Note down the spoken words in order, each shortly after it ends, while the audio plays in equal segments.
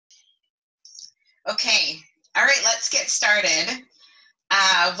Okay, all right, let's get started.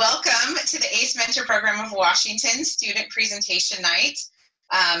 Welcome to the ACE Mentor Program of Washington Student Presentation Night.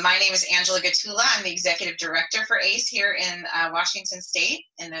 My name is Angela Gatula. I'm the Executive Director for ACE here in Washington State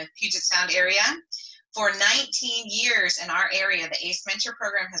in the Puget Sound area. For 19 years in our area, the ACE Mentor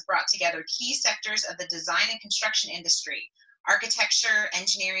Program has brought together key sectors of the design and construction industry, architecture,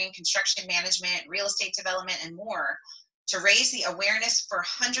 engineering, construction management, real estate development, and more, to raise the awareness for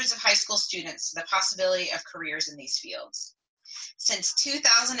hundreds of high school students to the possibility of careers in these fields. Since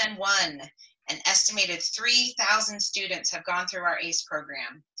 2001, an estimated 3,000 students have gone through our ACE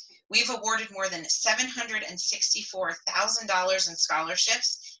program. We've awarded more than $764,000 in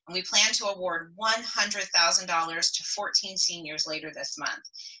scholarships, and we plan to award $100,000 to 14 seniors later this month,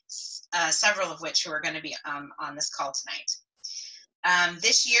 several of which who are going to be on this call tonight.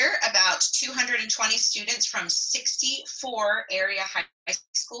 This year, about 220 students from 64 area high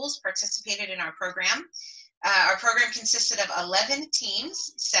schools participated in our program. Our program consisted of 11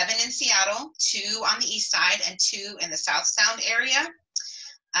 teams, 7 in Seattle, 2 on the east side, and 2 in the South Sound area.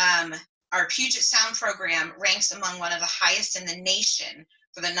 Our Puget Sound program ranks among one of the highest in the nation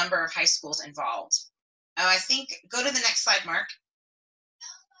for the number of high schools involved. I think, go to the next slide, Mark.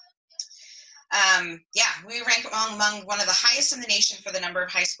 We rank among one of the highest in the nation for the number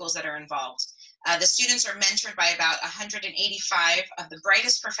of high schools that are involved. The students are mentored by about 185 of the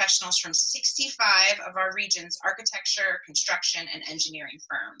brightest professionals from 65 of our region's architecture, construction, and engineering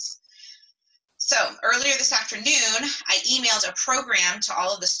firms. So earlier this afternoon, I emailed a program to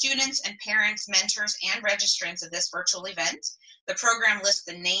all of the students and parents, mentors, and registrants of this virtual event. The program lists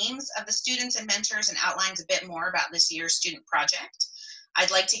the names of the students and mentors and outlines a bit more about this year's student project.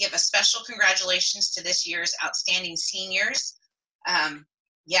 I'd like to give a special congratulations to this year's outstanding seniors.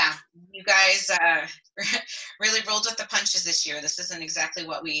 You guys really rolled with the punches this year. This isn't exactly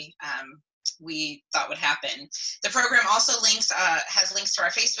what we thought would happen. The program also has links to our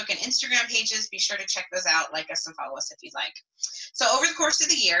Facebook and Instagram pages. Be sure to check those out, like us, and follow us if you'd like. So over the course of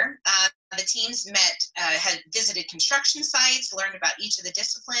the year, the teams had visited construction sites, learned about each of the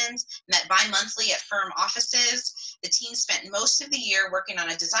disciplines, met bi-monthly at firm offices. The team spent most of the year working on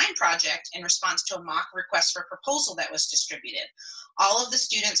a design project in response to a mock request for proposal that was distributed. All of the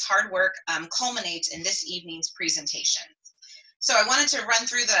students' hard work culminates in this evening's presentation. So I wanted to run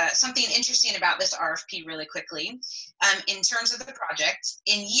through something interesting about this RFP really quickly. In terms of the project,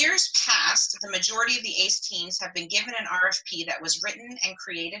 in years past, the majority of the ACE teams have been given an RFP that was written and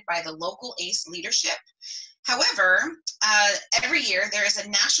created by the local ACE leadership. However, every year there is a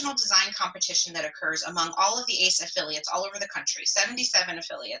national design competition that occurs among all of the ACE affiliates all over the country, 77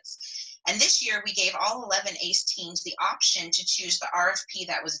 affiliates. And this year we gave all 11 ACE teams the option to choose the RFP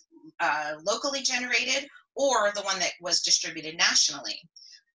that was locally generated or the one that was distributed nationally.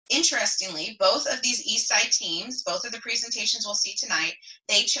 Interestingly, both of these Eastside teams, both of the presentations we'll see tonight,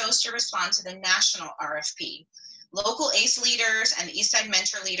 they chose to respond to the national RFP. Local ACE leaders and the Eastside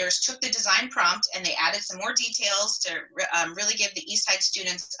mentor leaders took the design prompt and they added some more details to really give the Eastside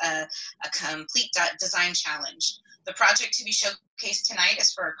students a complete design challenge. The project to be showcased tonight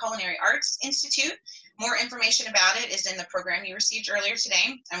is for Culinary Arts Institute. More information about it is in the program you received earlier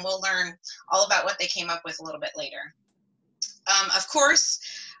today, and we'll learn all about what they came up with a little bit later. Of course,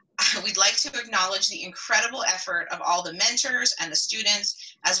 we'd like to acknowledge the incredible effort of all the mentors and the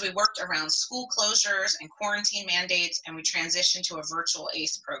students as we worked around school closures and quarantine mandates, and we transitioned to a virtual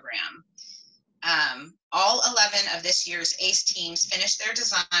ACE program. All 11 of this year's ACE teams finished their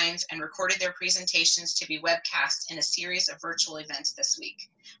designs and recorded their presentations to be webcast in a series of virtual events this week.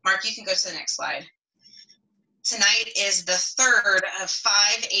 Mark, you can go to the next slide. Tonight is the third of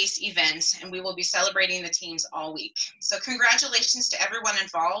 5 ACE events, and we will be celebrating the teams all week. So congratulations to everyone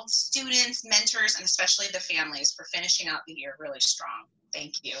involved, students, mentors, and especially the families for finishing out the year really strong.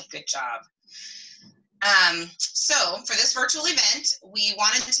 Thank you. Good job. So for this virtual event, we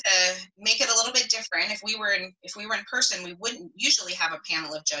wanted to make it a little bit different. If we were in person, we wouldn't usually have a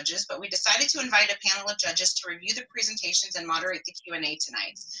panel of judges, but we decided to invite a panel of judges to review the presentations and moderate the Q&A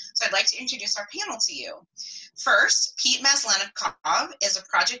tonight. So I'd like to introduce our panel to you. First, Pete Maslenikov is a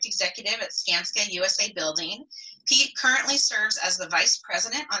project executive at Skanska USA Building. Pete currently serves as the vice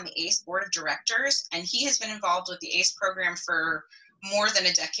president on the ACE board of directors, and he has been involved with the ACE program for more than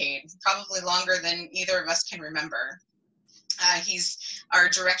a decade, probably longer than either of us can remember. He's our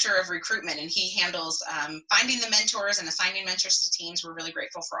director of recruitment, and he handles finding the mentors and assigning mentors to teams. We're really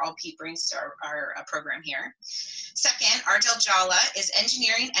grateful for all Pete brings to our program here. Second, Ardell Jala is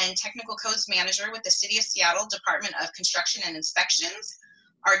engineering and technical codes manager with the City of Seattle Department of Construction and Inspections.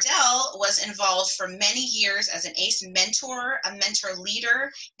 Ardell was involved for many years as an ACE mentor, a mentor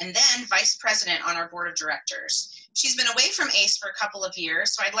leader, and then vice president on our board of directors. She's been away from ACE for a couple of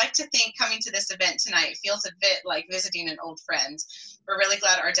years, so I'd like to think coming to this event tonight feels a bit like visiting an old friend. We're really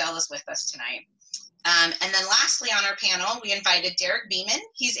glad Ardell is with us tonight. And then lastly on our panel, we invited Derek Beeman.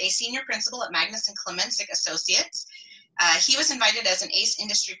 He's a senior principal at Magnus and Klemensic Associates. He was invited as an ACE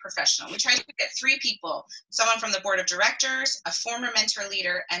industry professional. We tried to get 3 people, someone from the board of directors, a former mentor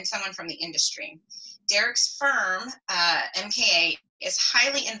leader, and someone from the industry. Derek's firm, MKA, is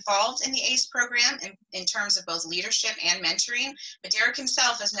highly involved in the ACE program in terms of both leadership and mentoring, but Derek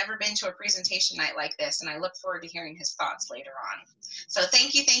himself has never been to a presentation night like this, and I look forward to hearing his thoughts later on. So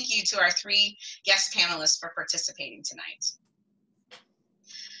thank you to our 3 guest panelists for participating tonight.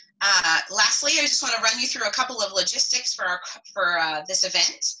 Lastly, I just want to run you through a couple of logistics for this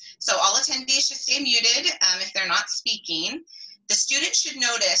event. So all attendees should stay muted if they're not speaking. The students should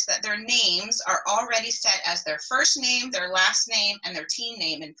notice that their names are already set as their first name, their last name, and their team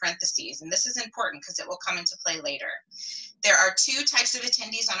name in parentheses. And this is important because it will come into play later. There are 2 types of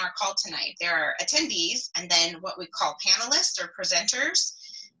attendees on our call tonight. There are attendees and then what we call panelists or presenters.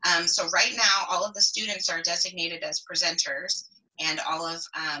 So right now, all of the students are designated as presenters, and all of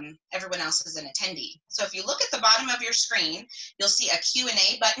everyone else is an attendee. So if you look at the bottom of your screen, you'll see a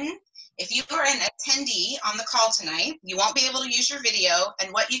Q&A button. If you are an attendee on the call tonight, you won't be able to use your video,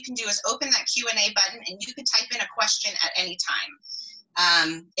 and what you can do is open that Q&A button and you can type in a question at any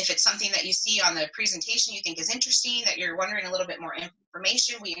time. If it's something that you see on the presentation you think is interesting, that you're wondering a little bit more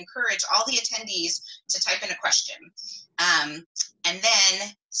information, we encourage all the attendees to type in a question. And then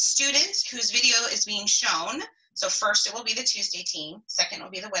students whose video is being shown, so first it will be the Tuesday team, second will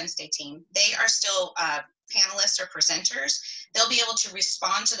be the Wednesday team. They are still panelists or presenters. They'll be able to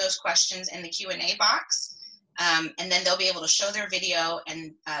respond to those questions in the Q&A box, and then they'll be able to show their video,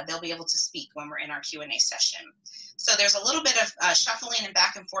 and they'll be able to speak when we're in our Q&A session. So there's a little bit of shuffling and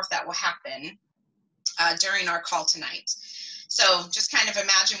back and forth that will happen during our call tonight. So just kind of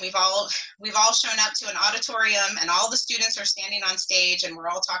imagine we've all shown up to an auditorium and all the students are standing on stage and we're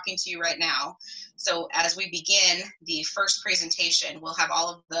all talking to you right now. So as we begin the first presentation, we'll have all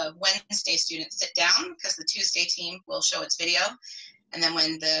of the Wednesday students sit down because the Tuesday team will show its video. And then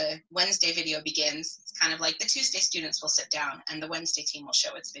when the Wednesday video begins, it's kind of like the Tuesday students will sit down and the Wednesday team will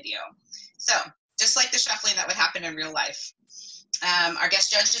show its video. So just like the shuffling that would happen in real life. Our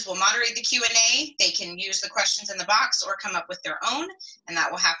guest judges will moderate the Q&A. They can use the questions in the box or come up with their own, and that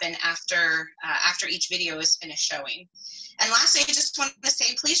will happen after each video is finished showing. And lastly, I just want to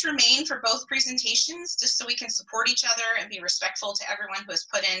say, please remain for both presentations, just so we can support each other and be respectful to everyone who has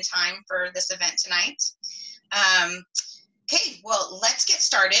put in time for this event tonight. Okay, well, let's get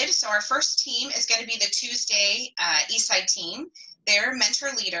started. So our first team is going to be the Tuesday Eastside team. Their mentor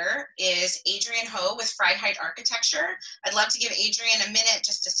leader is Adrian Ho with Freiheit Architecture. I'd love to give Adrian a minute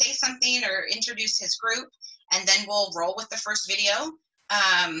just to say something or introduce his group, and then we'll roll with the first video.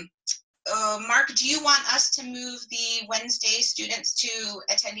 Mark, do you want us to move the Wednesday students to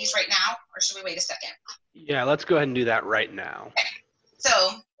attendees right now, or should we wait a second? Yeah, let's go ahead and do that right now. Okay.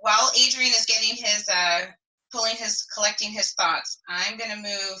 So while Adrian is getting his, collecting his thoughts, I'm going to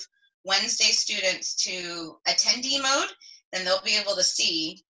move Wednesday students to attendee mode. Then they'll be able to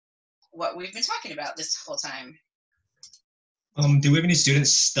see what we've been talking about this whole time. Do we have any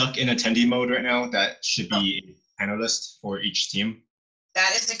students stuck in attendee mode right now that should be panelists for each team?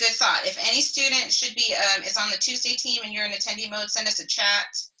 That is a good thought. If any student should be is on the Tuesday team and you're in attendee mode, send us a chat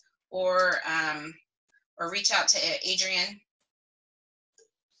or reach out to Adrian.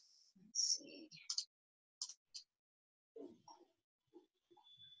 Let's see.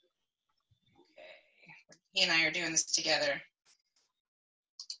 He and I are doing this together.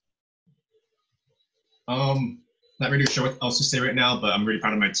 Not really sure what else to say right now, but I'm really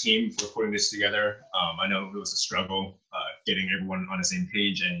proud of my team for putting this together. I know it was a struggle getting everyone on the same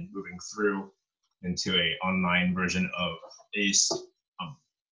page and moving through into an online version of ACE,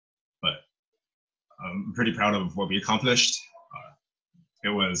 but I'm pretty proud of what we accomplished. It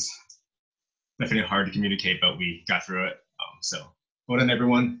was definitely hard to communicate, but we got through it. So well done,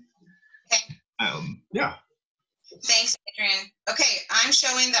 everyone. Okay. Yeah. Thanks, Adrian. Okay, I'm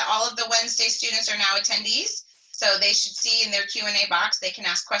showing that all of the Wednesday students are now attendees, so they should see in their Q&A box, they can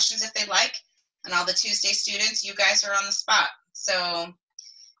ask questions if they'd like, and all the Tuesday students, you guys are on the spot. So,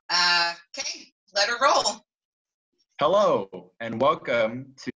 okay, let her roll. Hello, and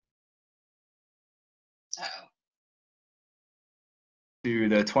welcome to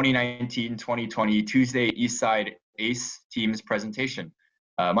the 2019-2020 Tuesday Eastside ACE Teams presentation.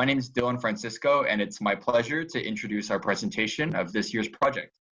 My name is Dylan Francisco, and it's my pleasure to introduce our presentation of this year's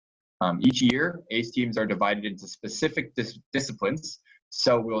project. Each year, ACE teams are divided into specific disciplines.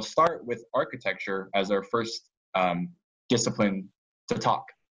 So we'll start with architecture as our first discipline to talk.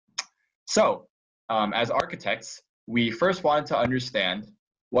 So as architects, we first wanted to understand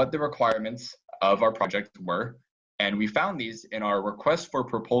what the requirements of our project were, and we found these in our request for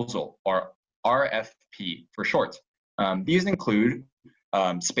proposal, or RFP for short. These include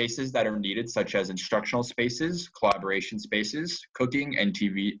spaces that are needed, such as instructional spaces, collaboration spaces, cooking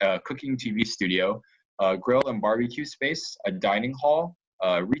TV studio, grill and barbecue space, a dining hall,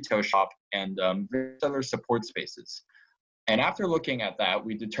 a retail shop, and other support spaces. And after looking at that,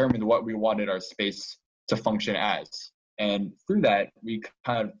 we determined what we wanted our space to function as. And through that, we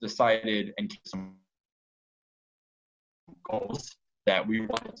kind of decided and kept some goals that we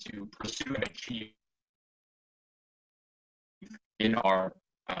wanted to pursue and achieve in our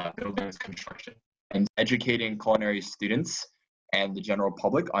building's construction, and educating culinary students and the general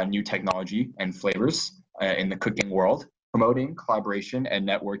public on new technology and flavors in the cooking world, promoting collaboration and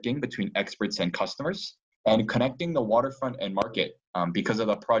networking between experts and customers, and connecting the waterfront and market because of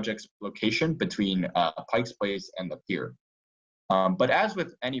the project's location between Pike's Place and the pier. But as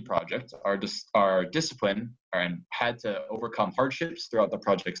with any project, our discipline had to overcome hardships throughout the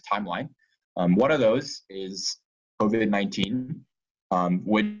project's timeline. One of those is COVID-19,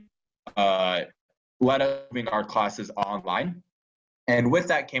 which led us moving our classes online. And with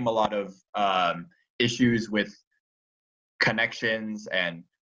that came a lot of issues with connections and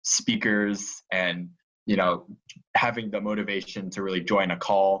speakers, and having the motivation to really join a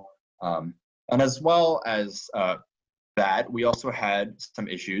call. And as well as that, we also had some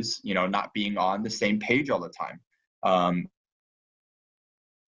issues, not being on the same page all the time.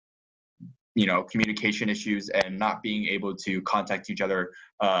 Communication issues and not being able to contact each other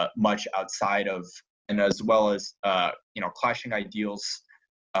much outside of, and as well as, clashing ideals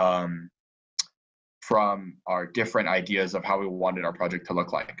from our different ideas of how we wanted our project to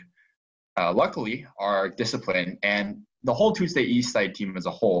look like. Luckily, our discipline and the whole Tuesday Eastside team as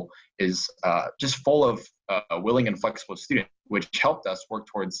a whole is just full of willing and flexible students, which helped us work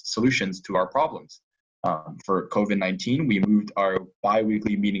towards solutions to our problems. For COVID-19, we moved our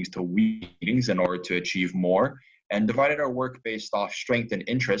bi-weekly meetings to weekly meetings in order to achieve more, and divided our work based off strength and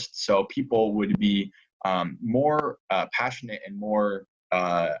interest, so people would be more passionate and more,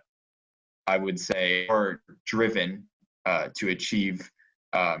 I would say, more driven to achieve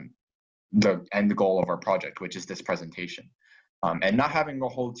the end goal of our project, which is this presentation. And not having the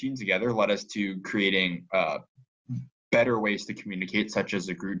whole team together led us to creating better ways to communicate, such as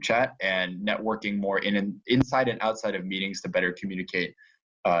a group chat, and networking more inside and outside of meetings to better communicate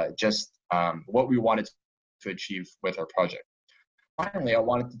just what we wanted to achieve with our project. Finally, I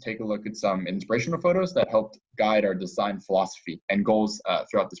wanted to take a look at some inspirational photos that helped guide our design philosophy and goals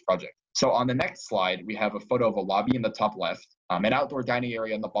throughout this project. So on the next slide, we have a photo of a lobby in the top left, an outdoor dining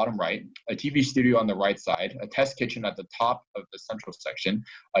area in the bottom right, a TV studio on the right side, a test kitchen at the top of the central section,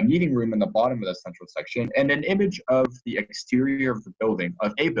 a meeting room in the bottom of the central section, and an image of the exterior of a building,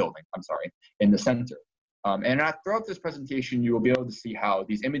 in the center. And throughout this presentation, you will be able to see how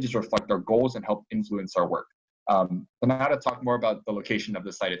these images reflect our goals and help influence our work. So now to talk more about the location of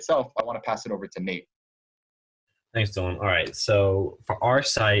the site itself, I want to pass it over to Nate. Thanks, Dylan. All right, so for our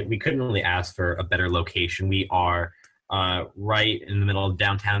site, we couldn't really ask for a better location. We are right in the middle of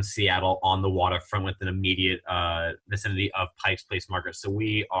downtown Seattle on the waterfront with an immediate vicinity of Pike's Place Market. So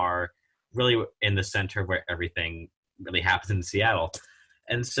we are really in the center where everything really happens in Seattle.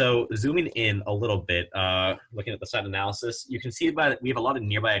 And so zooming in a little bit, looking at the site analysis, you can see that we have a lot of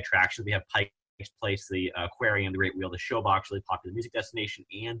nearby attractions. We have Pike's Place, the aquarium, the Great Wheel, the Showbox, really popular music destination,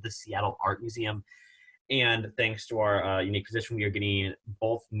 and the Seattle Art Museum. And thanks to our unique position, we are getting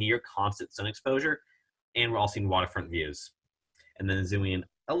both near constant sun exposure, and we're all seeing waterfront views. And then zooming in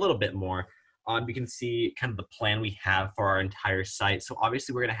a little bit more, you can see kind of the plan we have for our entire site. So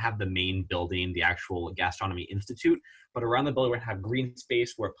obviously we're going to have the main building, the actual Gastronomy Institute, but around the building we're going to have green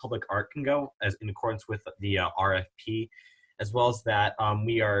space where public art can go, as in accordance with the RFP, as well as that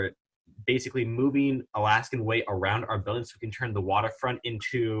we are basically moving Alaskan Way around our building so we can turn the waterfront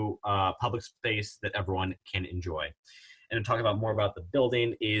into public space that everyone can enjoy. And to talk about more about the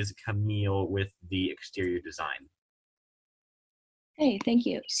building is Camille with the exterior design. Hey, thank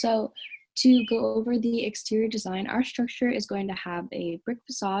you. So to go over the exterior design, our structure is going to have a brick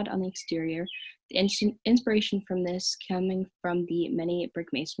facade on the exterior. The inspiration from this coming from the many brick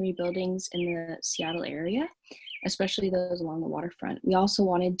masonry buildings in the Seattle area, especially those along the waterfront. We also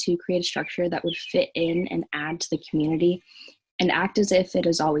wanted to create a structure that would fit in and add to the community and act as if it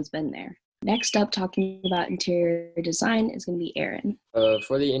has always been there. Next up, talking about interior design is going to be Aaron.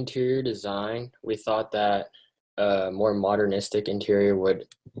 For the interior design, we thought that a more modernistic interior would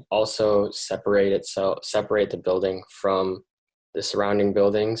also separate the building from the surrounding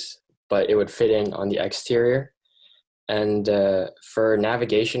buildings, but it would fit in on the exterior. And for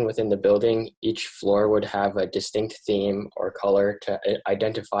navigation within the building, each floor would have a distinct theme or color to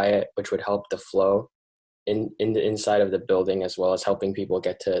identify it, which would help the flow in the inside of the building, as well as helping people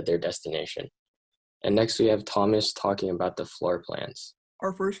get to their destination. And next we have Thomas talking about the floor plans.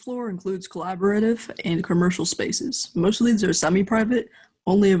 Our first floor includes collaborative and commercial spaces. Most of these are semi-private,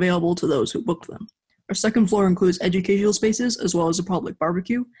 only available to those who book them. Our second floor includes educational spaces as well as a public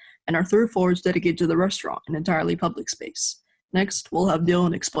barbecue, and our third floor is dedicated to the restaurant, an entirely public space. Next, we'll have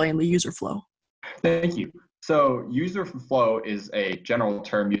Dylan explain the user flow. Thank you. So user flow is a general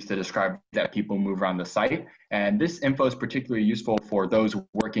term used to describe that people move around the site. And this info is particularly useful for those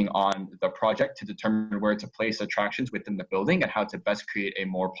working on the project to determine where to place attractions within the building and how to best create a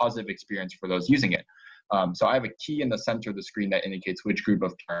more positive experience for those using it. So I have a key in the center of the screen that indicates which group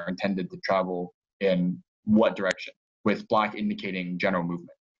of people are intended to travel in what direction, with black indicating general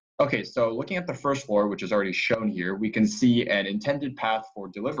movement. Okay, so looking at the first floor, which is already shown here, we can see an intended path for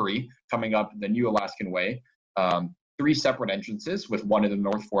delivery coming up the New Alaskan Way. 3 separate entrances, with one in the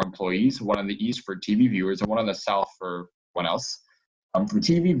north for employees, one on the east for TV viewers, and one on the south for everyone else. For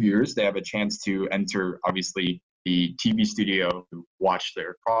TV viewers, they have a chance to enter, obviously, the TV studio to watch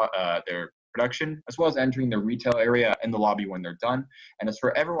their production, as well as entering the retail area and the lobby when they're done. And as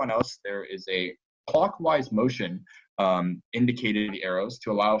for everyone else, there is a clockwise motion indicated in the arrows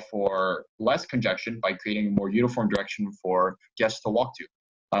to allow for less congestion by creating a more uniform direction for guests to walk to.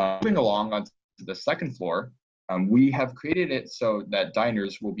 Moving along onto the second floor, we have created it so that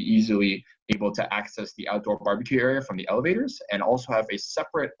diners will be easily able to access the outdoor barbecue area from the elevators and also have a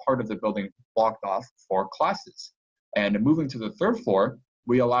separate part of the building blocked off for classes. And moving to the third floor,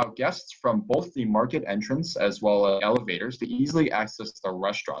 we allow guests from both the market entrance as well as elevators to easily access the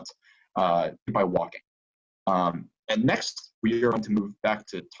restaurants by walking. And next, we are going to move back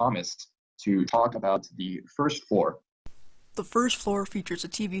to Thomas to talk about the first floor. The first floor features a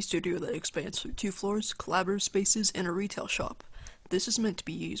TV studio that expands through 2 floors, collaborative spaces, and a retail shop. This is meant to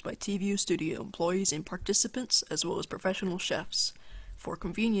be used by TV studio employees and participants, as well as professional chefs. For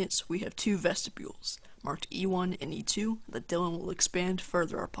convenience, we have 2 vestibules, marked E1 and E2, that Dylan will expand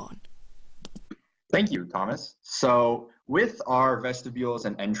further upon. Thank you, Thomas. So with our vestibules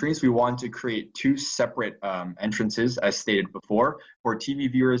and entries, we want to create 2 separate entrances, as stated before, for TV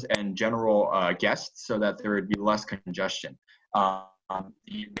viewers and general guests, so that there would be less congestion. The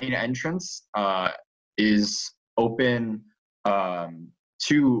main entrance is open the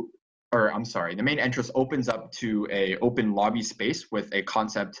main entrance opens up to an open lobby space with a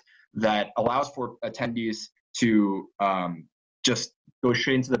concept that allows for attendees to just go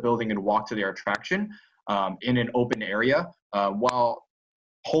straight into the building and walk to their attraction in an open area while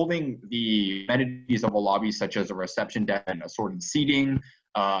holding the amenities of a lobby, such as a reception desk and assorted seating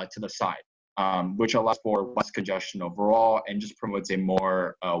to the side, which allows for less congestion overall and just promotes a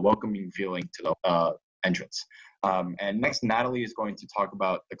more welcoming feeling to the entrance. And next, Natalie is going to talk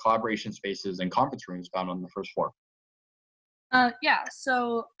about the collaboration spaces and conference rooms found on the first floor.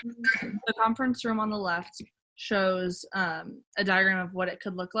 So the conference room on the left shows a diagram of what it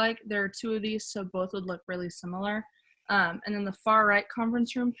could look like. There are 2 of these, so both would look really similar. And then the far right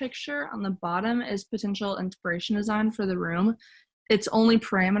conference room picture on the bottom is potential inspiration design for the room. Its only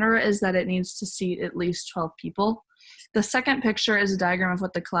parameter is that it needs to seat at least 12 people. The second picture is a diagram of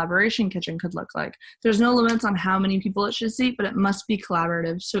what the collaboration kitchen could look like. There's no limits on how many people it should seat, but it must be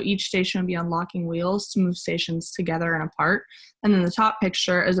collaborative, so each station would be on locking wheels to move stations together and apart. And then the top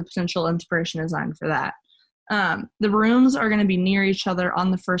picture is a potential inspiration design for that. The rooms are going to be near each other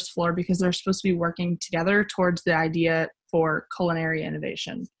on the first floor because they're supposed to be working together towards the idea for culinary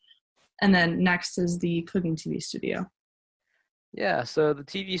innovation. And then next is the cooking TV studio. Yeah, so the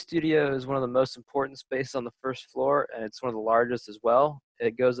TV studio is one of the most important spaces on the first floor, and it's one of the largest as well.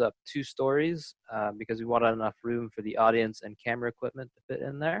 It goes up 2 stories because we wanted enough room for the audience and camera equipment to fit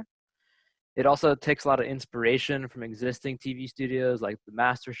in there. It also takes a lot of inspiration from existing TV studios like the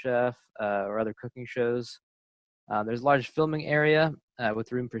MasterChef or other cooking shows. There's a large filming area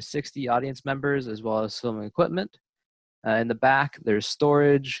with room for 60 audience members as well as filming equipment. In the back, there's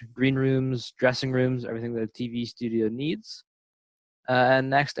storage, green rooms, dressing rooms, everything that a TV studio needs. And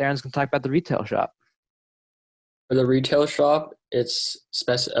next, Aaron's going to talk about the retail shop. For the retail shop, it's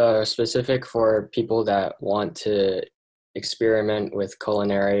specific for people that want to experiment with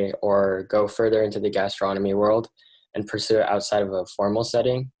culinary or go further into the gastronomy world and pursue it outside of a formal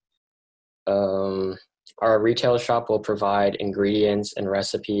setting. Our retail shop will provide ingredients and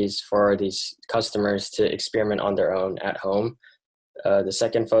recipes for these customers to experiment on their own at home. The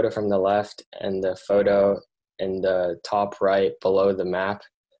second photo from the left and the photo in the top right below the map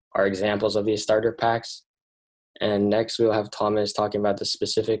are examples of these starter packs. And next we'll have Thomas talking about the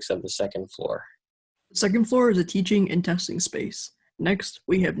specifics of the second floor. The second floor is a teaching and testing space. Next,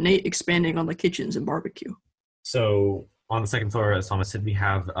 we have Nate expanding on the kitchens and barbecue. So on the second floor, as Thomas said, we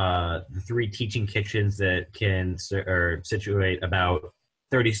have the 3 teaching kitchens that can situate about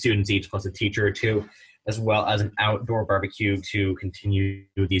 30 students each, plus a teacher or 2, as well as an outdoor barbecue to continue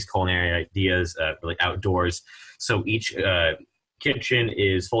these culinary ideas really outdoors. So each kitchen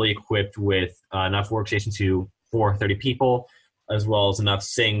is fully equipped with enough workstations for 30 people, as well as enough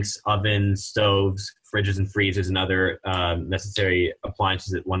sinks, ovens, stoves, fridges and freezers, and other necessary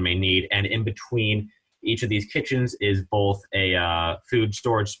appliances that one may need. And in between each of these kitchens is both a food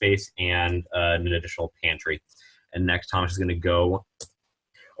storage space and an additional pantry. And next, Thomas is going to go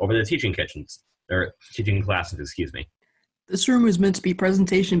over the teaching kitchens, or teaching classes, excuse me. This room is meant to be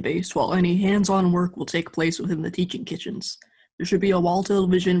presentation-based, while any hands-on work will take place within the teaching kitchens. There should be a wall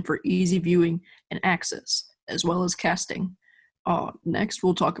television for easy viewing and access, as well as casting. Next,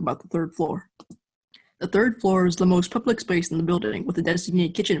 we'll talk about the third floor. The third floor is the most public space in the building, with a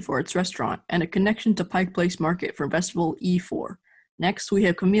designated kitchen for its restaurant and a connection to Pike Place Market for Festival E4. Next, we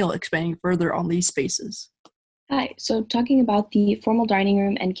have Camille expanding further on these spaces. Hi, so talking about the formal dining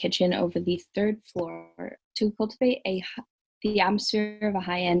room and kitchen over the third floor, to cultivate the atmosphere of a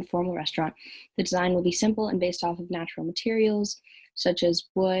high-end formal restaurant, the design will be simple and based off of natural materials such as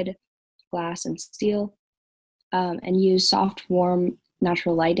wood, glass, and steel, and use soft, warm,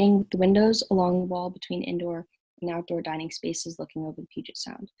 natural lighting with the windows along the wall between indoor and outdoor dining spaces looking over the Puget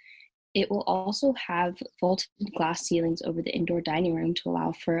Sound. It will also have vaulted glass ceilings over the indoor dining room to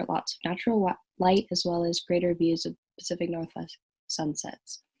allow for lots of natural light as well as greater views of Pacific Northwest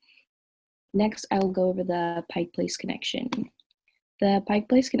sunsets. Next, I will go over the Pike Place connection. The Pike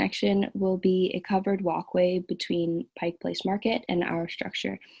Place connection will be a covered walkway between Pike Place Market and our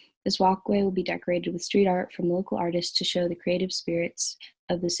structure. This walkway will be decorated with street art from local artists to show the creative spirits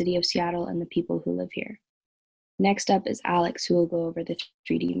of the city of Seattle and the people who live here. Next up is Alex, who will go over the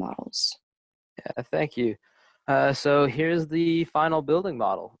 3D models. Yeah, thank you. So here's the final building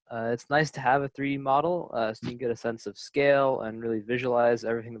model. It's nice to have a 3D model so you can get a sense of scale and really visualize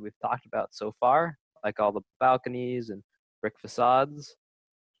everything that we've talked about so far, like all the balconies and brick facades.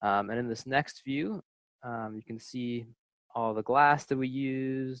 And in this next view, you can see all the glass that we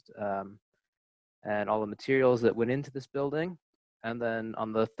used and all the materials that went into this building. And then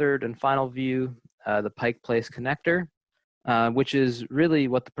on the third and final view, the Pike Place connector, which is really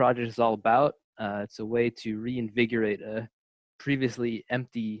what the project is all about. It's a way to reinvigorate a previously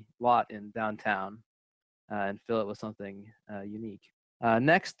empty lot in downtown and fill it with something unique.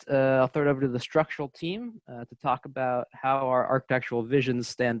 Next, I'll throw it over to the structural team to talk about how our architectural visions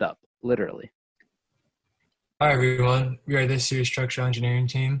stand up, literally. Hi everyone, we are this year's structural engineering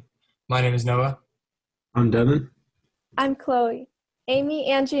team. My name is Noah. I'm Devin. I'm Chloe. Amy,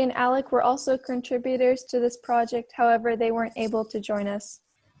 Angie, and Alec were also contributors to this project, however, they weren't able to join us.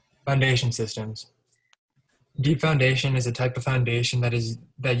 Foundation systems. Deep foundation is a type of foundation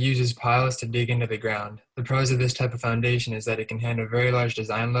that uses piles to dig into the ground. The pros of this type of foundation is that it can handle very large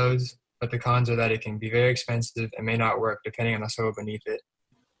design loads, but the cons are that it can be very expensive and may not work depending on the soil beneath it.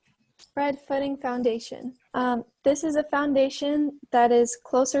 Spread footing foundation. This is a foundation that is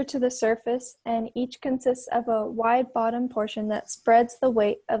closer to the surface, and each consists of a wide bottom portion that spreads the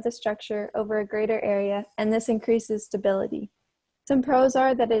weight of the structure over a greater area, and this increases stability. Some pros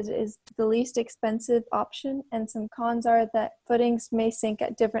are that it is the least expensive option, and some cons are that footings may sink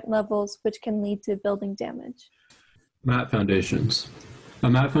at different levels, which can lead to building damage. Mat foundations. A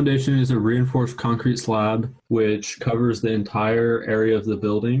mat foundation is a reinforced concrete slab which covers the entire area of the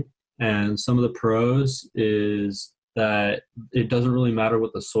building. And some of the pros is that it doesn't really matter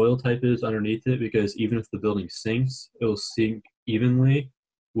what the soil type is underneath it, because even if the building sinks, it will sink evenly,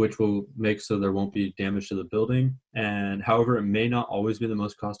 which will make so there won't be damage to the building. And however, it may not always be the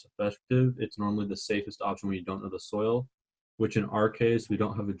most cost effective. It's normally the safest option when you don't know the soil, which in our case, we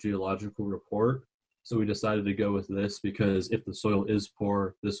don't have a geological report. So we decided to go with this because if the soil is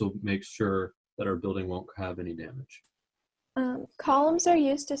poor, this will make sure that our building won't have any damage. Columns are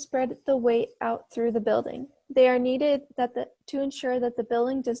used to spread the weight out through the building. They are needed to ensure that the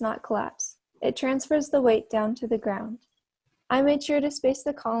building does not collapse. It transfers the weight down to the ground. I made sure to space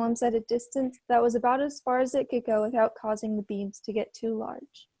the columns at a distance that was about as far as it could go without causing the beams to get too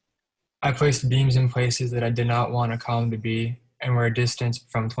large. I placed beams in places that I did not want a column to be, and were a distance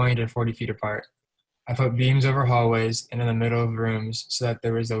from 20 to 40 feet apart. I put beams over hallways and in the middle of rooms so that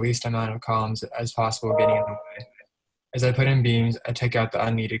there was the least amount of columns as possible getting in the way. As I put in beams, I took out the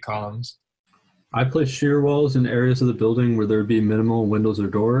unneeded columns. I placed shear walls in areas of the building where there would be minimal windows or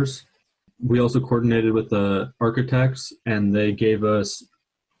doors. We also coordinated with the architects, and they gave us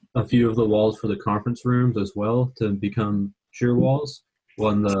a few of the walls for the conference rooms as well to become shear walls,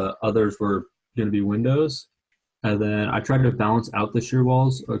 when the others were going to be windows. And then I tried to balance out the shear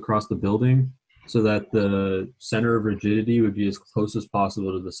walls across the building so that the center of rigidity would be as close as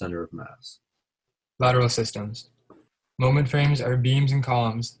possible to the center of mass. Lateral systems. Moment frames are beams and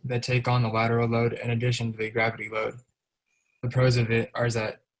columns that take on the lateral load in addition to the gravity load. The pros of it are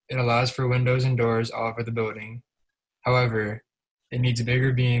that it allows for windows and doors all over the building. However, it needs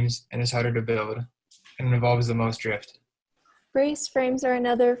bigger beams and is harder to build, and involves the most drift. Brace frames are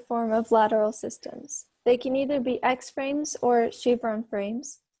another form of lateral systems. They can either be X-frames or chevron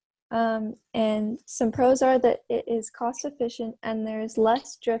frames. And some pros are that it is cost efficient and there is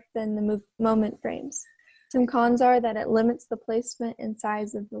less drift than the moment frames. Some cons are that it limits the placement and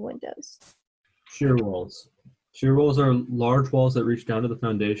size of the windows. Shear walls. Shear walls are large walls that reach down to the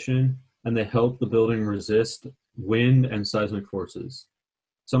foundation, and they help the building resist wind and seismic forces.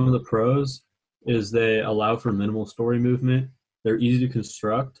 Some of the pros is they allow for minimal story movement. They're easy to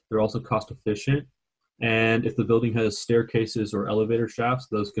construct. They're also cost efficient. And if the building has staircases or elevator shafts,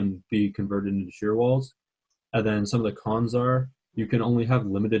 those can be converted into shear walls. And then some of the cons are you can only have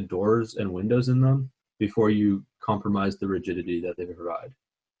limited doors and windows in them before you compromise the rigidity that they provide.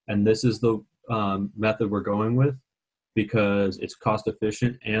 And this is the method we're going with because it's cost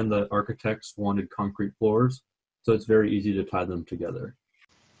efficient and the architects wanted concrete floors. So it's very easy to tie them together.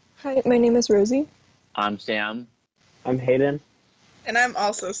 Hi, my name is Rosie. I'm Sam. I'm Hayden. And I'm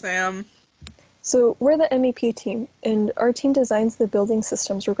also Sam. So we're the MEP team, and our team designs the building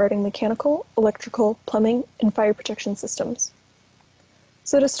systems regarding mechanical, electrical, plumbing, and fire protection systems.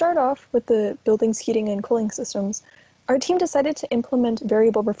 So to start off with the building's heating and cooling systems, our team decided to implement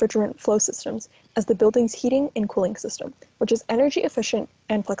variable refrigerant flow systems as the building's heating and cooling system, which is energy efficient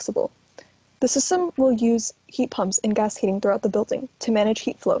and flexible. The system will use heat pumps and gas heating throughout the building to manage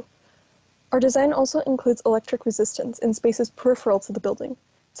heat flow. Our design also includes electric resistance in spaces peripheral to the building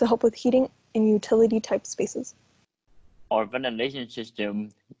to help with heating in utility-type spaces. Our ventilation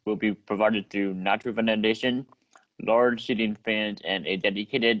system will be provided through natural ventilation, large ceiling fans, and a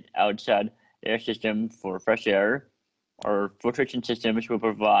dedicated outside air system for fresh air. Our filtration systems will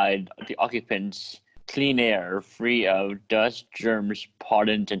provide the occupants clean air free of dust, germs,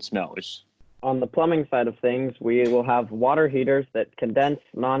 pollens, and smells. On the plumbing side of things, we will have water heaters that condense,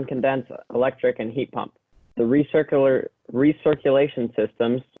 non-condense, electric, and heat pump. The recirculation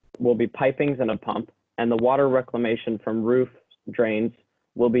systems will be pipings and a pump, and the water reclamation from roof drains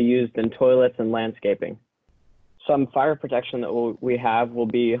will be used in toilets and landscaping. Some fire protection that we have will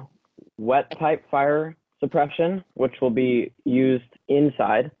be wet pipe fire suppression, which will be used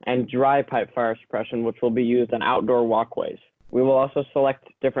inside, and dry pipe fire suppression, which will be used on outdoor walkways. We will also select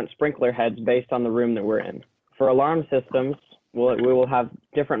different sprinkler heads based on the room that we're in. For alarm systems, we will have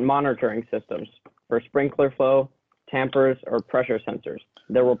different monitoring systems for sprinkler flow, tampers, or pressure sensors.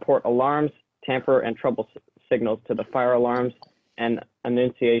 They'll report alarms, tamper, and trouble signals to the fire alarms and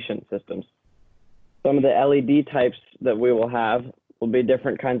annunciation systems. Some of the LED types that we will have will be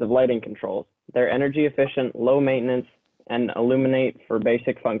different kinds of lighting controls. They're energy efficient, low maintenance, and illuminate for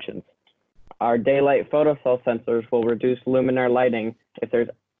basic functions. Our daylight photocell sensors will reduce luminaire lighting if there's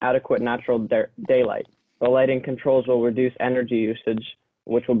adequate natural daylight. The lighting controls will reduce energy usage,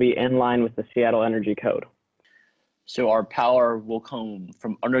 which will be in line with the Seattle Energy Code. So our power will come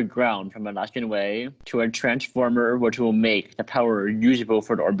from underground from Alaskan Way to a transformer, which will make the power usable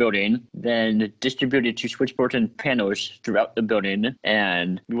for our building, then distributed to switchboards and panels throughout the building,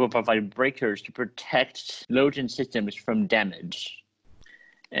 and we will provide breakers to protect loads and systems from damage.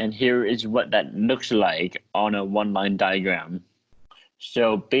 And here is what that looks like on a one-line diagram.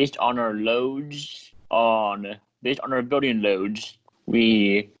 So based on our building loads,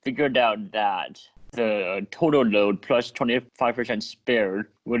 we figured out that the total load plus 25% spare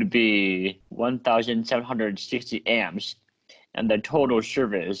would be 1,760 amps, and the total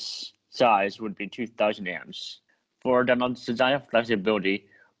service size would be 2,000 amps. For the design flexibility,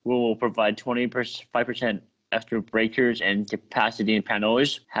 we will provide 25% extra breakers and capacity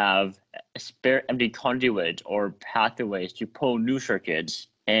panels, have spare empty conduit or pathways to pull new circuits,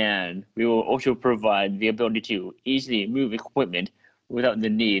 and we will also provide the ability to easily move equipment without the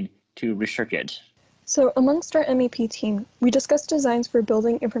need to recircuit. So amongst our MEP team, we discussed designs for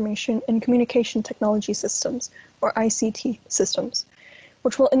building information and communication technology systems, or ICT systems,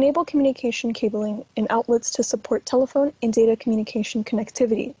 which will enable communication cabling and outlets to support telephone and data communication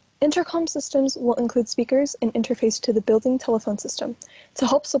connectivity. Intercom systems will include speakers and interface to the building telephone system to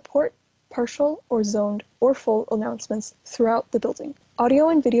help support partial or zoned or full announcements throughout the building. Audio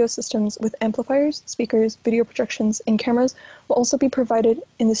and video systems with amplifiers, speakers, video projections, and cameras will also be provided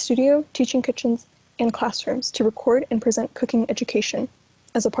in the studio, teaching kitchens, and classrooms to record and present cooking education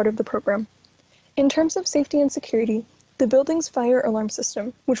as a part of the program. In terms of safety and security, the building's fire alarm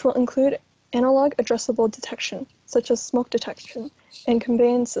system, which will include analog addressable detection, such as smoke detection, and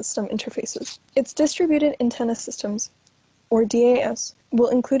conveyance system interfaces. Its distributed antenna systems, or DAS, will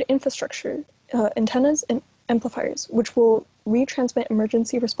include infrastructure, antennas, and amplifiers, which will retransmit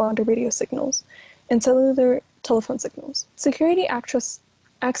emergency responder radio signals and cellular telephone signals. Security access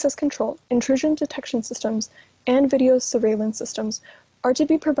control, intrusion detection systems, and video surveillance systems are to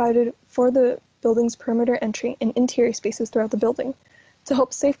be provided for the building's perimeter entry and interior spaces throughout the building to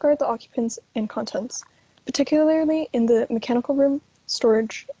help safeguard the occupants and contents, particularly in the mechanical room,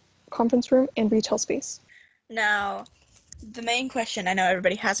 storage, conference room, and retail space. Now, the main question I know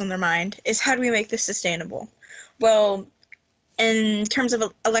everybody has on their mind is, how do we make this sustainable? Well, in terms of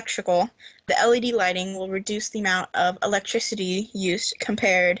electrical, the LED lighting will reduce the amount of electricity use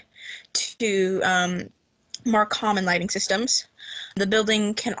compared to more common lighting systems. The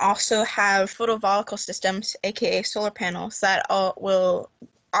building can also have photovoltaic systems, aka solar panels, that will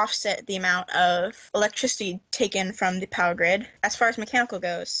offset the amount of electricity taken from the power grid. As far as mechanical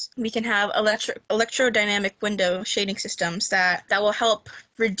goes, we can have electrodynamic window shading systems that will help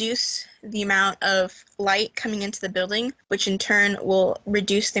reduce the amount of light coming into the building, which in turn will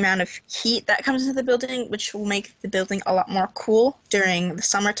reduce the amount of heat that comes into the building, which will make the building a lot more cool during the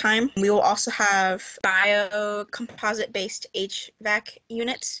summertime. We will also have biocomposite-based HVAC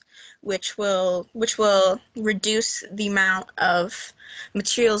units, which will reduce the amount of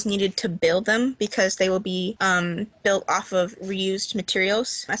materials needed to build them, because they will be built off of reused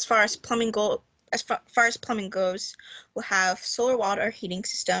materials. As far as plumbing goes, we'll have solar water heating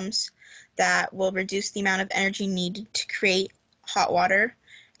systems that will reduce the amount of energy needed to create hot water,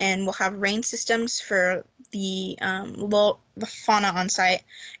 and we'll have rain systems for the fauna on site,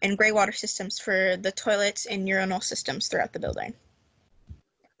 and gray water systems for the toilets and urinal systems throughout the building.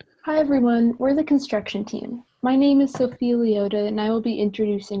 Hi everyone, we're the construction team. My name is Sophia Leota, and I will be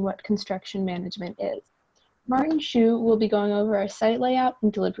introducing what construction management is. Martin Shu will be going over our site layout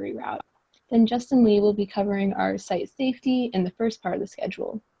and delivery route. Then Justin Lee will be covering our site safety and the first part of the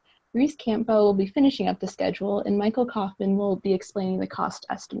schedule. Reese Campbell will be finishing up the schedule, and Michael Kaufman will be explaining the cost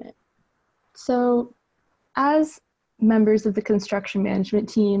estimate. So, as members of the construction management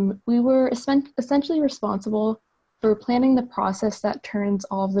team, we were essentially responsible for planning the process that turns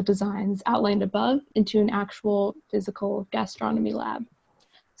all of the designs outlined above into an actual physical gastronomy lab.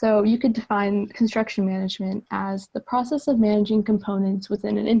 So you could define construction management as the process of managing components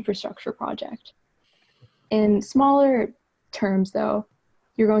within an infrastructure project. In smaller terms, though,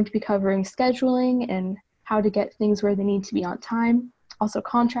 you're going to be covering scheduling and how to get things where they need to be on time, also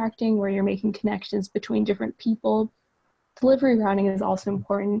contracting, where you're making connections between different people. Delivery routing is also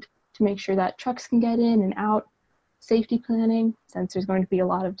important to make sure that trucks can get in and out, safety planning, since there's going to be a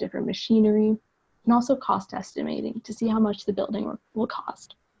lot of different machinery, and also cost estimating to see how much the building will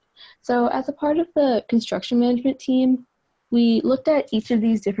cost. So as a part of the construction management team, we looked at each of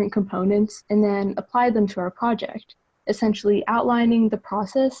these different components and then applied them to our project, essentially outlining the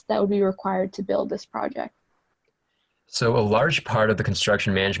process that would be required to build this project. So a large part of the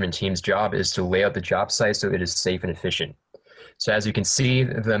construction management team's job is to lay out the job site so it is safe and efficient. So as you can see,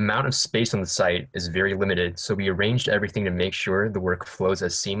 the amount of space on the site is very limited, so we arranged everything to make sure the work flows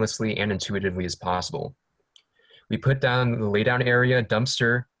as seamlessly and intuitively as possible. We put down the laydown area,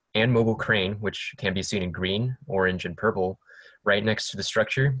 dumpster, and mobile crane, which can be seen in green, orange, and purple, right next to the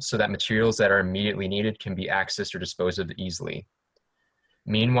structure so that materials that are immediately needed can be accessed or disposed of easily.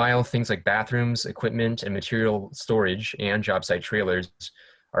 Meanwhile, things like bathrooms, equipment, and material storage and job site trailers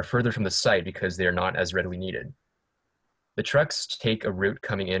are further from the site because they are not as readily needed. The trucks take a route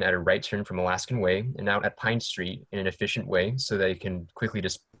coming in at a right turn from Alaskan Way and out at Pine Street in an efficient way so they can quickly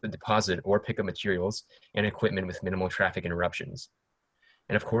deposit or pick up materials and equipment with minimal traffic interruptions.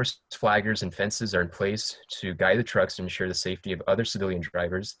 And of course, flaggers and fences are in place to guide the trucks to ensure the safety of other civilian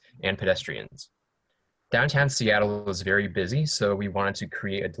drivers and pedestrians. Downtown Seattle is very busy, so we wanted to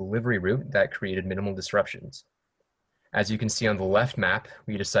create a delivery route that created minimal disruptions. As you can see on the left map,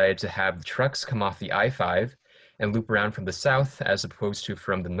 we decided to have the trucks come off the I-5 and loop around from the south as opposed to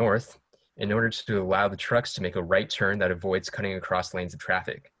from the north, in order to allow the trucks to make a right turn that avoids cutting across lanes of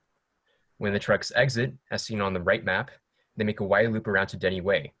traffic. When the trucks exit, as seen on the right map, they make a wide loop around to Denny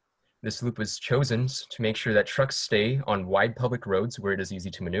Way. This loop was chosen to make sure that trucks stay on wide public roads where it is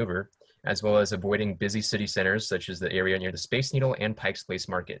easy to maneuver, as well as avoiding busy city centers such as the area near the Space Needle and Pike's Place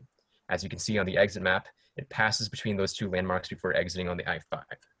Market. As you can see on the exit map, it passes between those two landmarks before exiting on the I-5.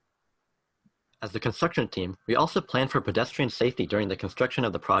 As the construction team, we also plan for pedestrian safety during the construction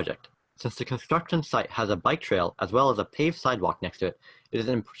of the project. Since the construction site has a bike trail as well as a paved sidewalk next to it, it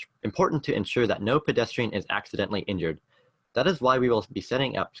is important to ensure that no pedestrian is accidentally injured. That is why we will be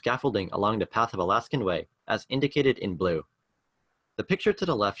setting up scaffolding along the path of Alaskan Way, as indicated in blue. The picture to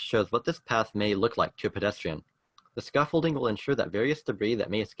the left shows what this path may look like to a pedestrian. The scaffolding will ensure that various debris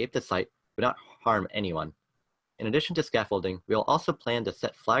that may escape the site would not harm anyone. In addition to scaffolding, we will also plan to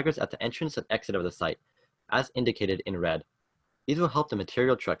set flaggers at the entrance and exit of the site, as indicated in red. These will help the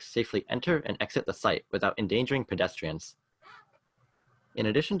material trucks safely enter and exit the site without endangering pedestrians. In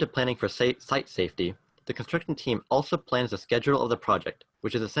addition to planning for site safety, the construction team also plans the schedule of the project,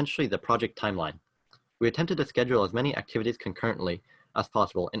 which is essentially the project timeline. We attempted to schedule as many activities concurrently as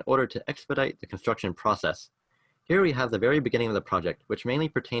possible in order to expedite the construction process. Here we have the very beginning of the project, which mainly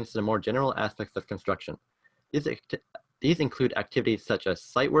pertains to the more general aspects of construction. These include activities such as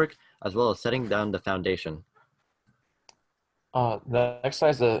site work, as well as setting down the foundation. The next slide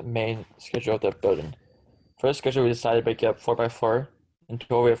is the main schedule of the building. For the schedule, we decided to break it up 4x4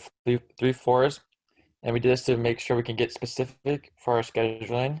 until we have three floors, and we did this to make sure we can get specific for our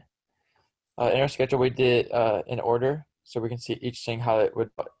scheduling. In our schedule, we did in order, so we can see each thing how it would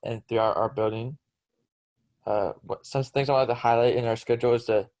end throughout our building. Some things I wanted to highlight in our schedule is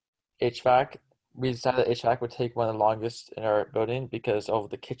the HVAC. We decided that HVAC would take one of the longest in our building because of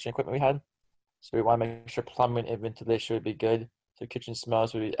the kitchen equipment we had. So we want to make sure plumbing and ventilation would be good. So kitchen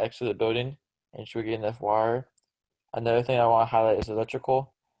smells would be exit the building and should we get enough water. Another thing I want to highlight is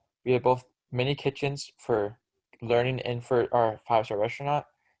electrical. We have both mini kitchens for learning and for our 5-star restaurant.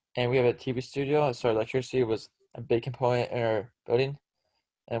 And we have a TV studio, so electricity was a big component in our building.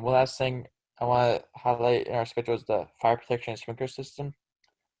 And one last thing I want to highlight in our schedule is the fire protection and sprinkler system.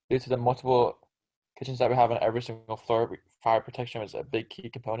 Due to the multiple kitchens that we have on every single floor, fire protection was a big key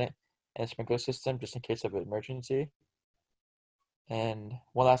component in the sprinkler system just in case of an emergency. And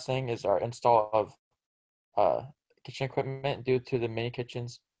one last thing is our install of kitchen equipment. Due to the mini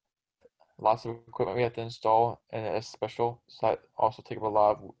kitchens, lots of equipment we have to install, and it's special, so that also takes up a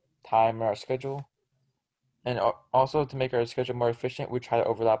lot of time in our schedule. And also to make our schedule more efficient, we try to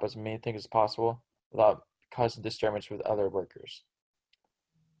overlap as many things as possible without causing disturbance with other workers.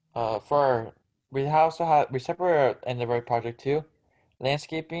 We separate our end of our project too.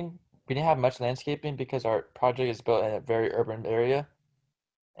 Landscaping, we didn't have much landscaping because our project is built in a very urban area,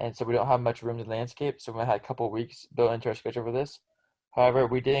 and so we don't have much room to landscape, so we had a couple of weeks built into our schedule for this. However,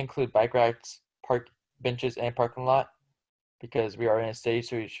 we did include bike racks, park benches, and parking lot because we are in a stage,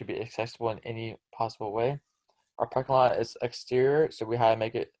 so it should be accessible in any possible way. Our parking lot is exterior, so we had to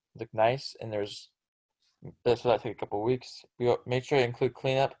make it look nice, and that's what took a couple of weeks. We made sure to include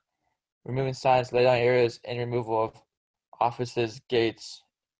cleanup, removing signs, lay down areas, and removal of offices, gates,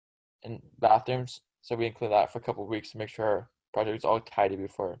 and bathrooms. So we include that for a couple of weeks to make sure our project was all tidy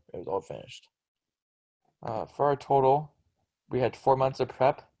before it was all finished. For our total, we had 4 months of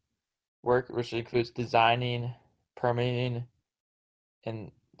prep work, which includes designing, permitting,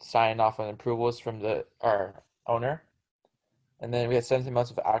 and signing off on approvals from our owner. And then we had 17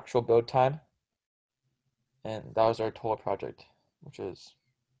 months of actual build time. And that was our total project, which is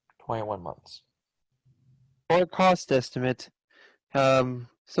 21 months. For cost estimate, some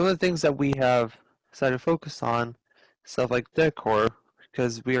of the things that we have decided to focus on, stuff like decor,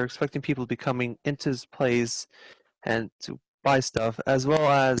 because we are expecting people to be coming into this place and to buy stuff, as well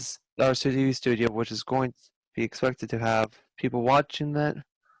as our TV studio, which is going to be expected to have people watching that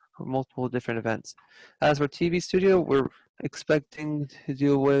for multiple different events. As for TV studio, we're expecting to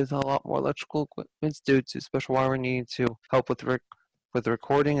deal with a lot more electrical equipment due to special wiring needed to help with the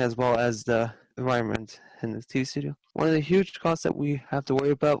recording as well as the environment in the TV studio. One of the huge costs that we have to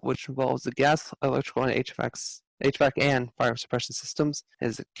worry about, which involves the gas, electrical, and HVAC and fire suppression systems,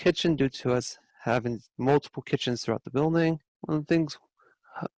 is the kitchen due to us having multiple kitchens throughout the building. One of the things,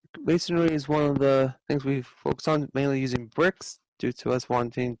 masonry is one of the things we focus on, mainly using bricks due to us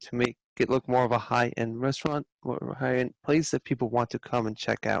wanting to make it look more of a high-end restaurant or high-end place that people want to come and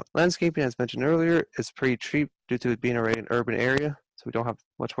check out. Landscaping, as mentioned earlier, is pretty cheap due to it being already an urban area, so we don't have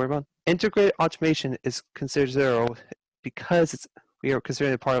much to worry about. Integrated automation is considered zero because we are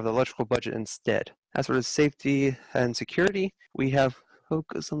considering it part of the electrical budget instead. As for the safety and security, we have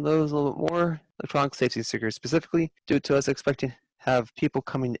focus on those a little bit more. Electronic safety stickers specifically, due to us expecting to have people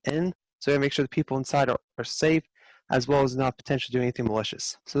coming in, so we make sure the people inside are safe, as well as not potentially doing anything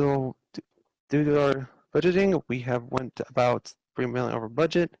malicious. So due to our budgeting, we have went about $3 million over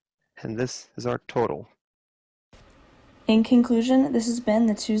budget, and this is our total. In conclusion, this has been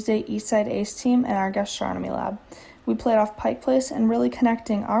the Tuesday Eastside ACE team and our gastronomy lab. We played off Pike Place and really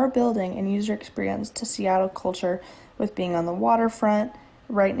connecting our building and user experience to Seattle culture with being on the waterfront,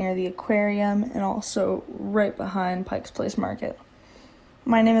 right near the aquarium, and also right behind Pike's Place Market.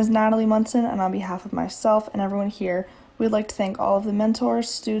 My name is Natalie Munson, and on behalf of myself and everyone here, we'd like to thank all of the mentors,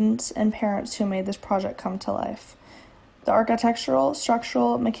 students, and parents who made this project come to life. The architectural,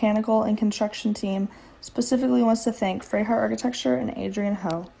 structural, mechanical, and construction team specifically wants to thank Freyhart Architecture and Adrian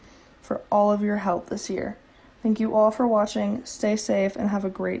Ho for all of your help this year. Thank you all for watching, stay safe, and have a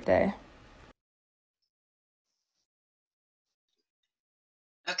great day.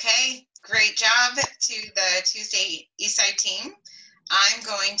 Okay, great job to the Tuesday Eastside team. I'm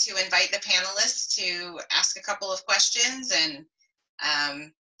going to invite the panelists to ask a couple of questions, and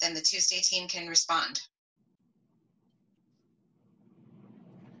then the Tuesday team can respond.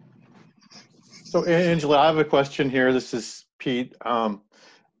 So Angela, I have a question here. This is Pete.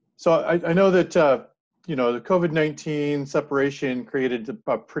 So I know that you know, the COVID-19 separation created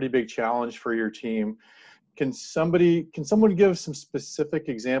a pretty big challenge for your team. Can someone give some specific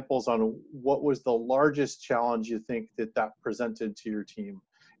examples on what was the largest challenge you think that presented to your team,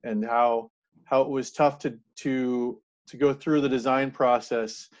 and how it was tough to go through the design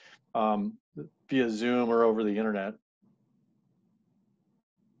process via Zoom or over the internet?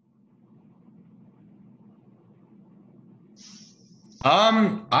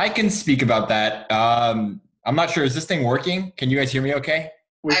 I can speak about that. I'm not sure. Is this thing working? Can you guys hear me okay?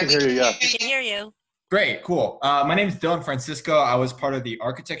 We can hear you, yeah. We can hear you. Great, cool. My name is Dylan Francisco. I was part of the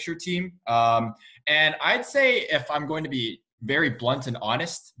architecture team. And I'd say, if I'm going to be very blunt and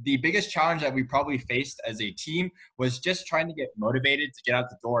honest, the biggest challenge that we probably faced as a team was just trying to get motivated to get out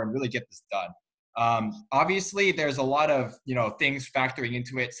the door and really get this done. Obviously, there's a lot of things factoring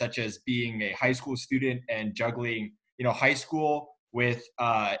into it, such as being a high school student and juggling high school with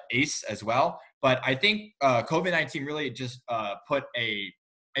ACE as well. But I think COVID-19 really just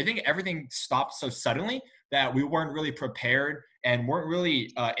I think everything stopped so suddenly that we weren't really prepared and weren't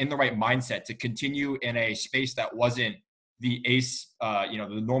really in the right mindset to continue in a space that wasn't the ACE,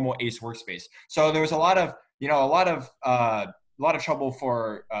 the normal ACE workspace. So there was a lot of trouble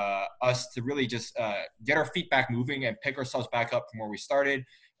for us to really just get our feet back moving and pick ourselves back up from where we started.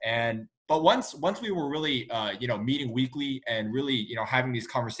 But once we were really meeting weekly and really having these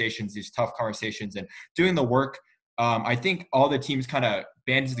conversations, these tough conversations, and doing the work, I think all the teams kind of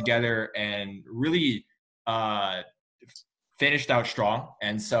banded together and really finished out strong.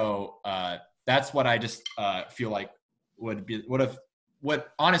 And so that's what I just feel like would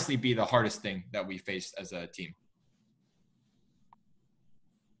honestly be the hardest thing that we faced as a team.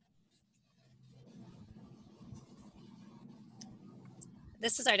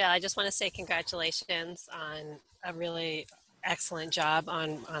 This is Ardell. I just want to say congratulations on a really excellent job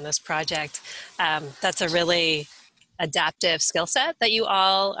on this project. That's a really adaptive skill set that you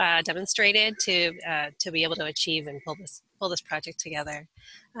all demonstrated to be able to achieve and pull this project together.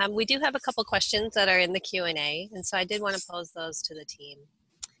 We do have a couple questions that are in the Q&A, and so I did want to pose those to the team.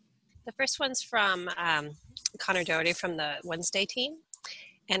 The first one's from Connor Doherty from the Wednesday team,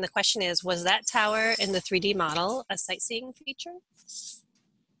 and the question is, was that tower in the 3D model a sightseeing feature?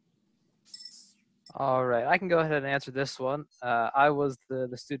 All right, I can go ahead and answer this one. I was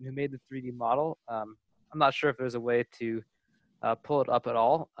the student who made the 3D model. I'm not sure if there's a way to pull it up at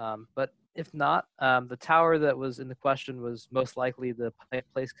all, but if not, the tower that was in the question was most likely the Pike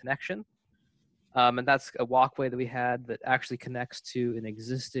Place connection. And that's a walkway that we had that actually connects to an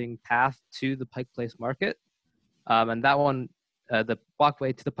existing path to the Pike Place Market. And that one, the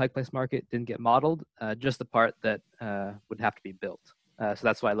walkway to the Pike Place Market didn't get modeled, just the part that would have to be built. So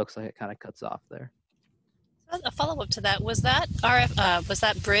that's why it looks like it kind of cuts off there. A follow-up to that, was that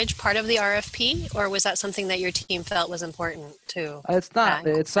bridge part of the RFP, or was that something that your team felt was important to? It's not.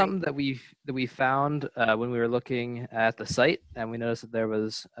 It's something that we found when we were looking at the site, and we noticed that there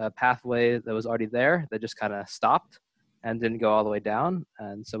was a pathway that was already there that just kind of stopped and didn't go all the way down,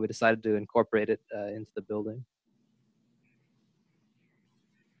 and so we decided to incorporate it into the building.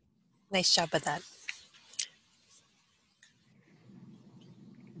 Nice job with that.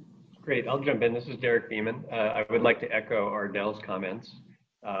 Great, I'll jump in. This is Derek Beeman. I would like to echo Ardell's comments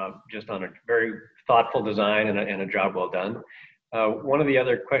just on a very thoughtful design and a job well done. One of the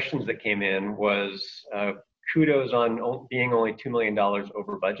other questions that came in was kudos on being only $2 million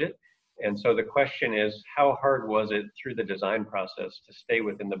over budget. And so the question is, how hard was it through the design process to stay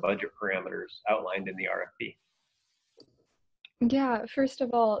within the budget parameters outlined in the RFP? Yeah, first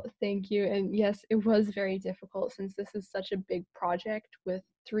of all, thank you. And yes, it was very difficult since this is such a big project with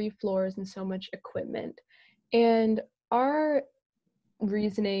 3 floors and so much equipment. And our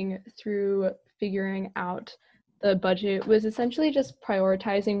reasoning through figuring out the budget was essentially just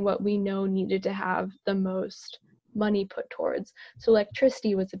prioritizing what we know needed to have the most money put towards. So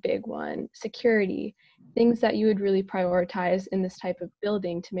electricity was a big one, security, things that you would really prioritize in this type of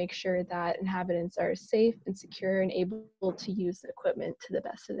building to make sure that inhabitants are safe and secure and able to use the equipment to the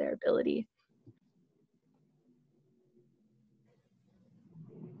best of their ability.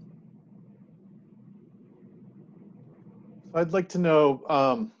 I'd like to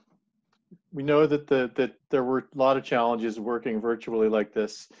know, we know that that there were a lot of challenges working virtually like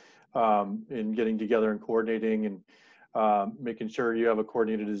this, in getting together and coordinating and making sure you have a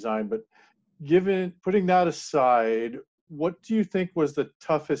coordinated design. But putting that aside, what do you think was the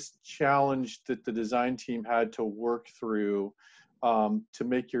toughest challenge that the design team had to work through to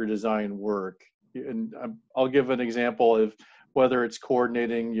make your design work? And I'll give an example of whether it's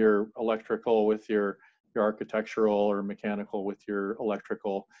coordinating your electrical with your architectural or mechanical with your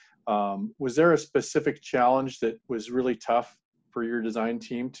electrical. Was there a specific challenge that was really tough for your design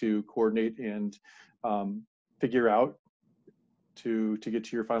team to coordinate and figure out to get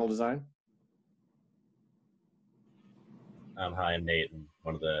to your final design? Hi, I'm Nate, and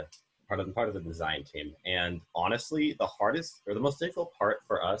part of the design team. And honestly, the hardest or the most difficult part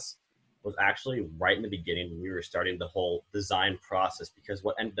for us was actually right in the beginning when we were starting the whole design process, because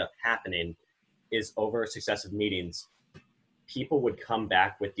what ended up happening is over successive meetings, people would come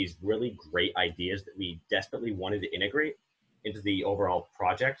back with these really great ideas that we desperately wanted to integrate into the overall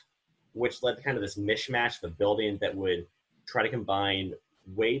project, which led to kind of this mishmash of a building that would try to combine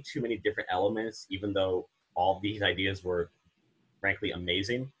way too many different elements, even though all these ideas were frankly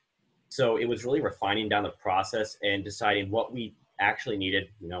amazing. So it was really refining down the process and deciding what we actually needed,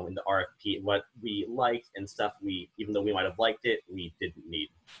 in the RFP, what we liked and stuff even though we might have liked it, we didn't need.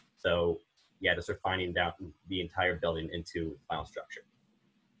 So yeah, just refining down the entire building into final structure.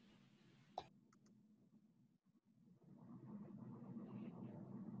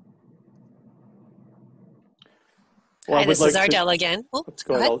 Well, Hi, this is Ardell again. Oh, let's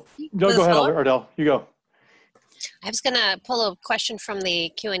go ahead. No, go ahead, Ardell. You go. I was going to pull a question from the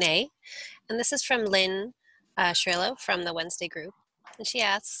Q&A, and this is from Lynn Shrillo from the Wednesday group. And she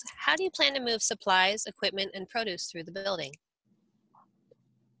asks, how do you plan to move supplies, equipment, and produce through the building?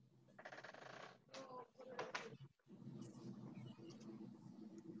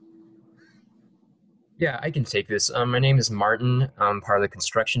 Yeah, I can take this. My name is Martin. I'm part of the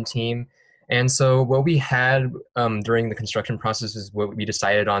construction team. And so what we had during the construction process is what we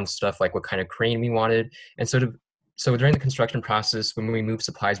decided on stuff like what kind of crane we wanted. And so during the construction process, when we move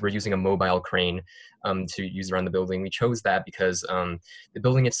supplies, we're using a mobile crane to use around the building. We chose that because the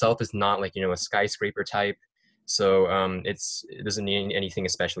building itself is not like, a skyscraper type. So it doesn't need anything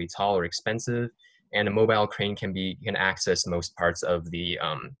especially tall or expensive. And a mobile crane can access most parts of the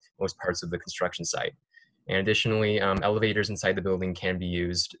construction site. And additionally, elevators inside the building can be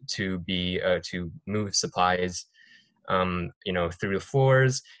used to move supplies, through the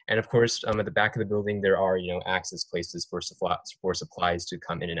floors. And of course, at the back of the building, there are access places for supplies to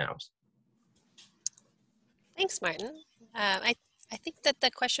come in and out. Thanks, Martin. I think that the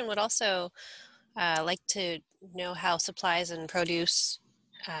question would also like to know how supplies and produce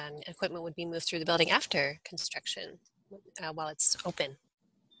and equipment would be moved through the building after construction while it's open.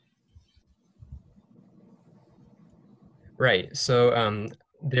 Right. So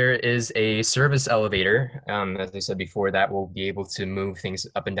there is a service elevator, as I said before, that will be able to move things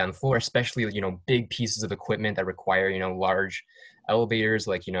up and down the floor, especially big pieces of equipment that require large elevators,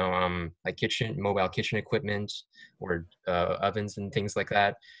 like like mobile kitchen equipment or ovens and things like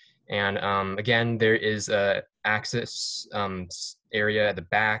that. And again, there is a access area at the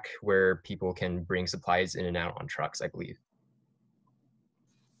back where people can bring supplies in and out on trucks, I believe.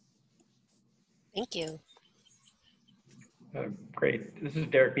 Thank you. Great. This is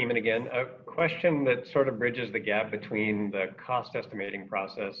Derek Beeman again. A question that sort of bridges the gap between the cost estimating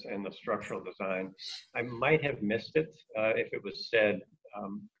process and the structural design. I might have missed it if it was said,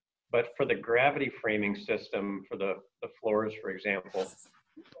 but for the gravity framing system for the floors, for example,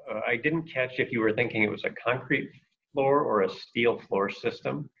 I didn't catch if you were thinking it was a concrete floor or a steel floor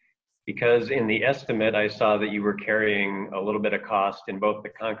system, because in the estimate I saw that you were carrying a little bit of cost in both the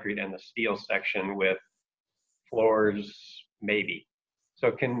concrete and the steel section with floors, maybe.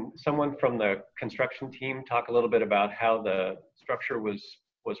 So can someone from the construction team talk a little bit about how the structure was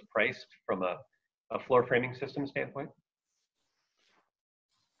priced from a floor framing system standpoint?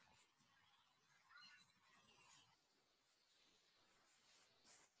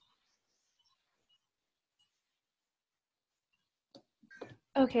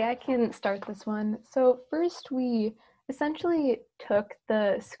 Okay, I can start this one. So first we essentially took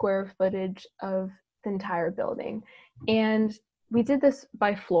the square footage of the entire building, and we did this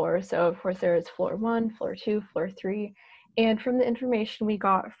by floor. So of course there is floor 1, floor 2, floor 3, and from the information we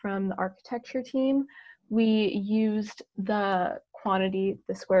got from the architecture team, we used the quantity,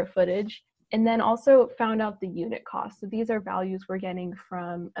 the square footage, and then also found out the unit cost. So these are values we're getting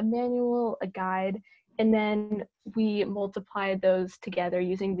from a manual, a guide, and then we multiplied those together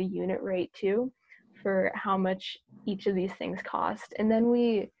using the unit rate too for how much each of these things cost. And then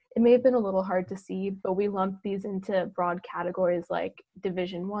it may have been a little hard to see, but we lumped these into broad categories like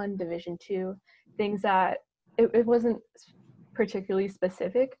Division 1, Division 2, things that it wasn't particularly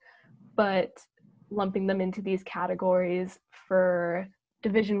specific, but lumping them into these categories for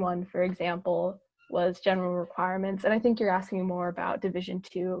Division 1, for example, was general requirements. And I think you're asking more about Division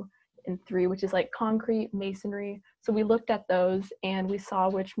 2 and 3, which is like concrete, masonry. So we looked at those and we saw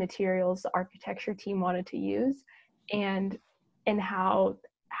which materials the architecture team wanted to use and how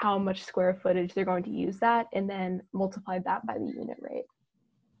much square footage they're going to use that, and then multiplied that by the unit rate.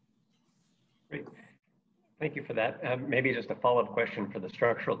 Great. Thank you for that. Maybe just a follow-up question for the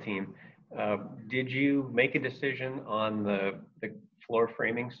structural team. Did you make a decision on the floor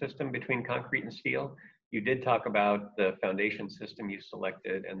framing system between concrete and steel? You did talk about the foundation system you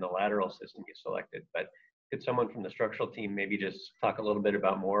selected and the lateral system you selected, but could someone from the structural team maybe just talk a little bit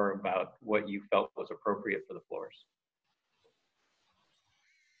more about what you felt was appropriate for the floors?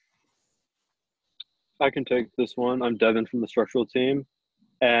 I can take this one. I'm Devin from the structural team,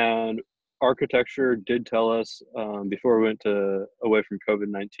 and architecture did tell us before we went away from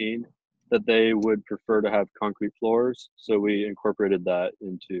COVID-19 that they would prefer to have concrete floors, so we incorporated that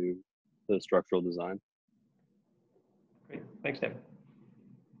into the structural design. Great. Thanks, Devin.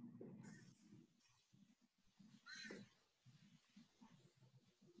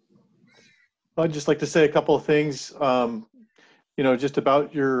 I'd just like to say a couple of things, just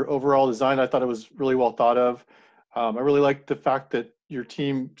about your overall design. I thought it was really well thought of. I really liked the fact that your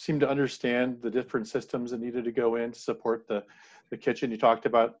team seemed to understand the different systems that needed to go in to support the kitchen. You talked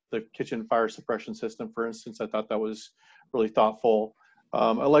about the kitchen fire suppression system, for instance. I thought that was really thoughtful.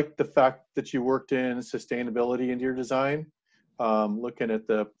 I liked the fact that you worked in sustainability into your design, looking at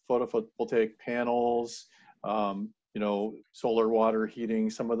the photovoltaic panels, solar water heating,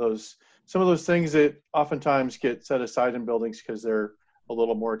 some of those things that oftentimes get set aside in buildings because they're a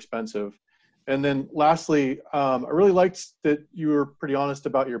little more expensive. And then lastly, I really liked that you were pretty honest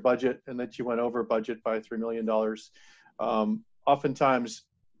about your budget and that you went over budget by $3 million. Oftentimes,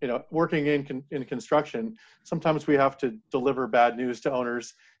 working in construction, sometimes we have to deliver bad news to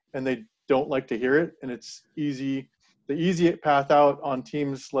owners and they don't like to hear it. And it's easy. The easy path out on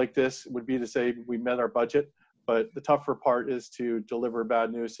teams like this would be to say we met our budget, but the tougher part is to deliver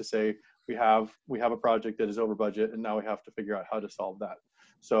bad news to say we have a project that is over budget and now we have to figure out how to solve that.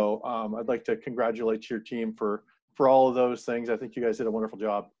 So I'd like to congratulate your team for all of those things. I think you guys did a wonderful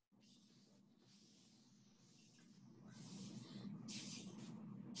job.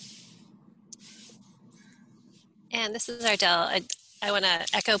 And this is Ardell. I want to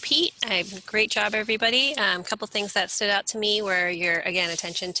echo Pete. Great job, everybody. A couple things that stood out to me were your, again,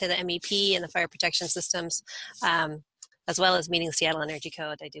 attention to the MEP and the fire protection systems, as well as meeting Seattle Energy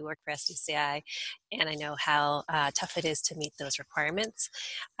Code. I do work for SDCI, and I know how tough it is to meet those requirements.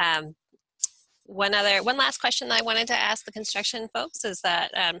 One last question that I wanted to ask the construction folks is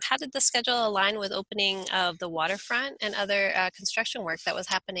that how did the schedule align with opening of the waterfront and other construction work that was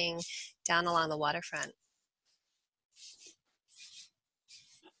happening down along the waterfront?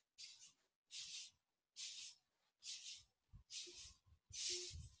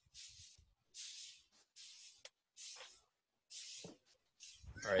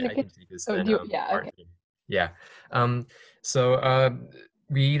 All right, I can take this Oh, then. yeah, okay. Yeah. So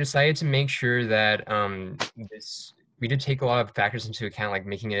we decided to make sure that we did take a lot of factors into account, like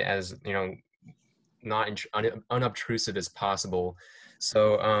making it as not unobtrusive as possible.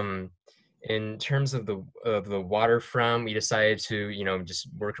 So in terms of the waterfront, we decided to just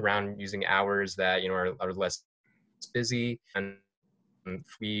work around using hours that are less busy. And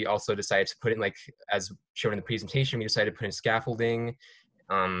we also decided to put in, like as shown in the presentation, we decided to put in scaffolding.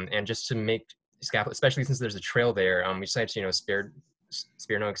 And just to make scaffold, especially since there's a trail there, we decided to spare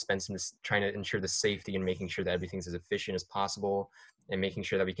spare no expense in this, trying to ensure the safety and making sure that everything's as efficient as possible, and making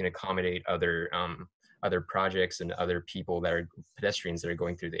sure that we can accommodate other projects and other people that are pedestrians that are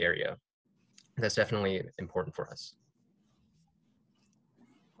going through the area. That's definitely important for us.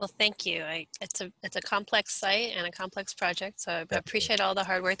 Well, thank you. It's a complex site and a complex project, so I appreciate all the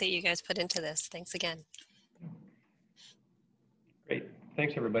hard work that you guys put into this. Thanks again. Great.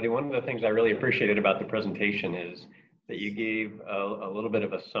 Thanks, everybody. One of the things I really appreciated about the presentation is that you gave a little bit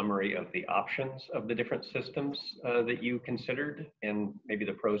of a summary of the options of the different systems that you considered, and maybe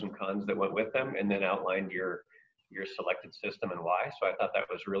the pros and cons that went with them, and then outlined your selected system and why. So I thought that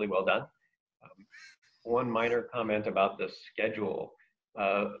was really well done. One minor comment about the schedule.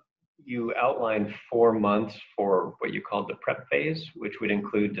 You outlined 4 months for what you called the prep phase, which would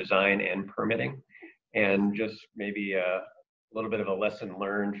include design and permitting. And just maybe a little bit of a lesson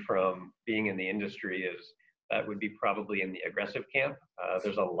learned from being in the industry is that would be probably in the aggressive camp.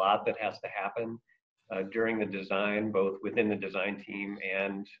 There's a lot that has to happen during the design, both within the design team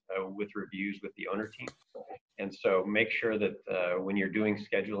and with reviews with the owner team. And so make sure that when you're doing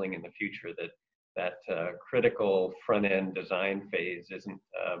scheduling in the future, that critical front-end design phase isn't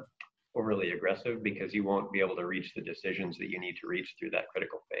overly aggressive, because you won't be able to reach the decisions that you need to reach through that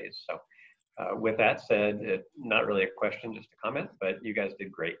critical phase. So with that said, not really a question, just a comment, but you guys did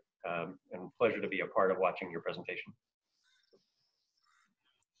great, and pleasure to be a part of watching your presentation.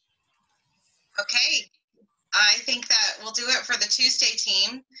 Okay, I think that we'll do it for the Tuesday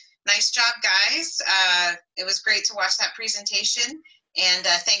team. Nice job, guys. It was great to watch that presentation. And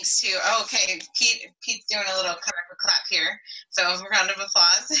thanks to, okay, Pete's doing a little clap here. So a round of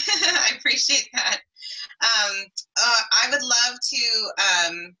applause. I appreciate that. I would love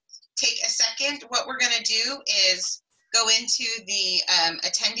to take a second. What we're going to do is go into the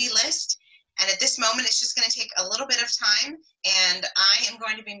attendee list. And at this moment, it's just going to take a little bit of time. And I am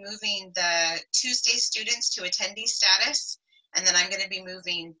going to be moving the Tuesday students to attendee status. And then I'm going to be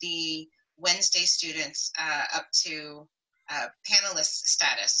moving the Wednesday students up to panelist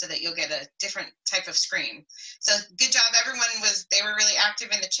status, so that you'll get a different type of screen. So good job, everyone. They were really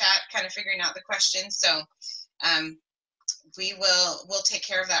active in the chat, kind of figuring out the questions. So we'll take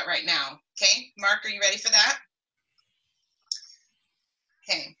care of that right now. Okay, Mark, are you ready for that?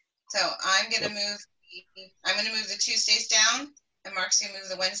 Okay, so I'm gonna move the Tuesdays down, and Mark's gonna move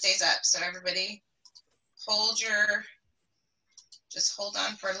the Wednesdays up. So everybody, just hold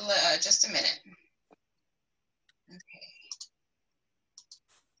on for just a minute. Okay.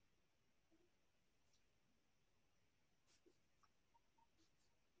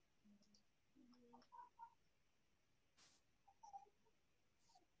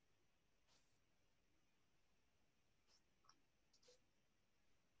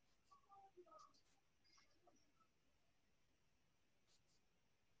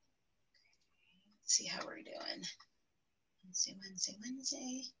 See how we're doing.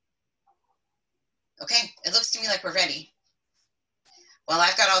 Wednesday. Okay, it looks to me like we're ready. Well,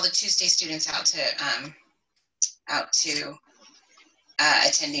 I've got all the Tuesday students out to attendee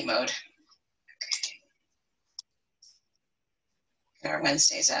mode. Okay. Get our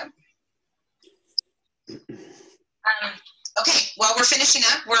Wednesdays up. Okay, while we're finishing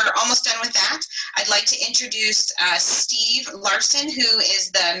up, we're almost done with that. I'd like to introduce Steve Larson, who is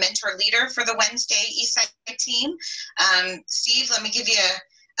the mentor leader for the Wednesday Eastside team. Steve, let me give you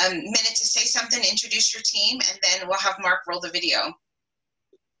a minute to say something, introduce your team, and then we'll have Mark roll the video.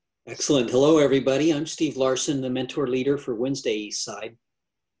 Excellent. Hello, everybody. I'm Steve Larson, the mentor leader for Wednesday Eastside.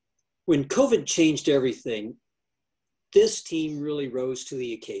 When COVID changed everything, this team really rose to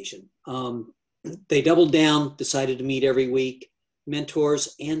the occasion. They doubled down, decided to meet every week,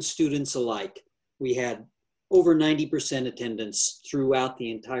 mentors and students alike. We had over 90% attendance throughout the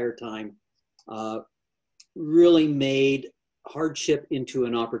entire time. Really made hardship into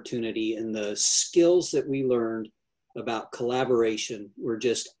an opportunity, and the skills that we learned about collaboration were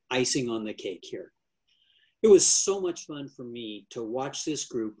just icing on the cake here. It was so much fun for me to watch this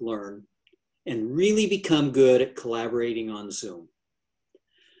group learn and really become good at collaborating on Zoom.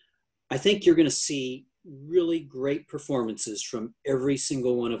 I think you're going to see really great performances from every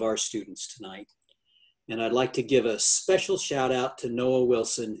single one of our students tonight. And I'd like to give a special shout out to Noah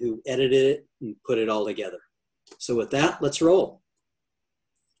Wilson, who edited it and put it all together. So with that, let's roll.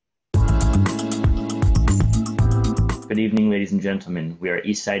 Good evening, ladies and gentlemen. We are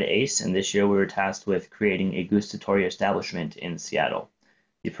Eastside ACE, and this year we were tasked with creating a gustatory establishment in Seattle.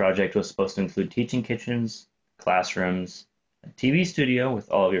 The project was supposed to include teaching kitchens, classrooms, a TV studio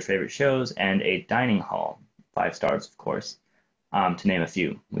with all of your favorite shows, and a dining hall, 5 stars, of course, to name a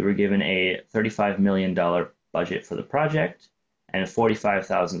few. We were given a $35 million budget for the project, and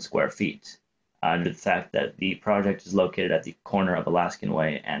 45,000 square feet. Due to the fact that the project is located at the corner of Alaskan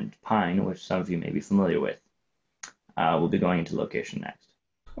Way and Pine, which some of you may be familiar with. We'll be going into location next.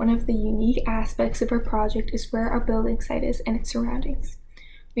 One of the unique aspects of our project is where our building site is and its surroundings.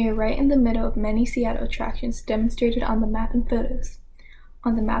 We are right in the middle of many Seattle attractions demonstrated on the map and photos.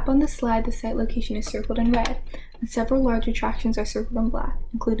 On the map on the slide, the site location is circled in red, and several large attractions are circled in black,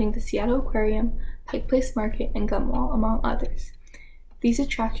 including the Seattle Aquarium, Pike Place Market, and Gumwall, among others. These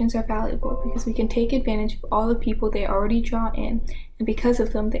attractions are valuable because we can take advantage of all the people they already draw in, and because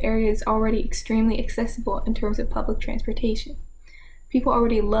of them, the area is already extremely accessible in terms of public transportation. People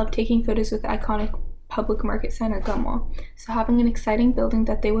already love taking photos with the iconic Public Market Center Gumwall, so having an exciting building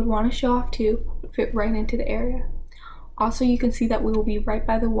that they would want to show off to would fit right into the area. Also, you can see that we will be right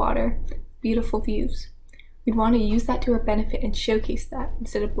by the water, beautiful views. We'd want to use that to our benefit and showcase that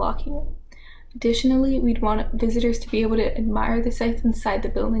instead of blocking it. Additionally, we'd want visitors to be able to admire the sights inside the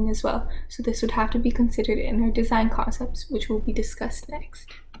building as well, so this would have to be considered in our design concepts, which will be discussed next.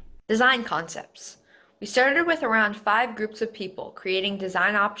 Design concepts. We started with around 5 groups of people creating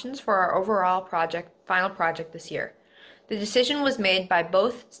design options for our overall final project this year. The decision was made by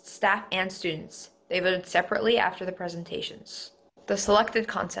both staff and students. They voted separately after the presentations. The selected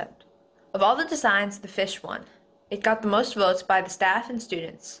concept. Of all the designs, the fish won. It got the most votes by the staff and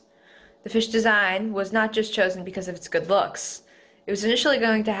students. The fish design was not just chosen because of its good looks. It was initially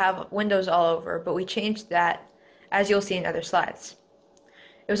going to have windows all over, but we changed that, as you'll see in other slides.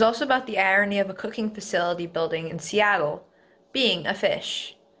 It was also about the irony of a cooking facility building in Seattle being a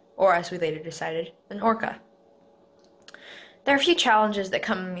fish, or as we later decided, an orca. There are a few challenges that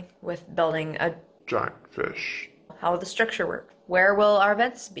come with building a giant fish. How will the structure work? Where will our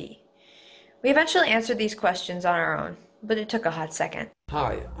vents be? We eventually answered these questions on our own, but it took a hot second.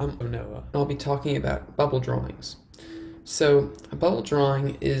 Hi, I'm Noah, and I'll be talking about bubble drawings. So, a bubble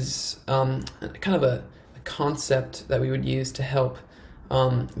drawing is kind of a concept that we would use to help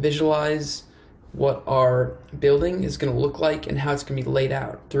visualize what our building is going to look like and how it's going to be laid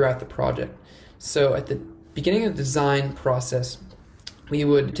out throughout the project. So, at the beginning of the design process, we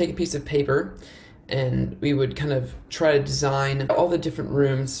would take a piece of paper and we would kind of try to design all the different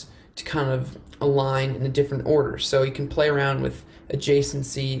rooms to kind of align in a different order. So you can play around with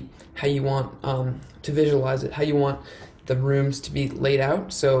adjacency, how you want to visualize it, how you want the rooms to be laid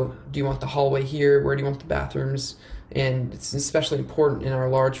out. So do you want the hallway here? Where do you want the bathrooms? And it's especially important in our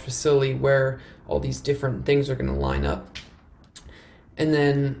large facility where all these different things are going to line up. And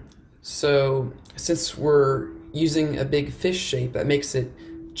then, so since we're using a big fish shape, that makes it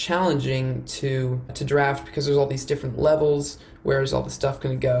challenging to draft because there's all these different levels. Where is all the stuff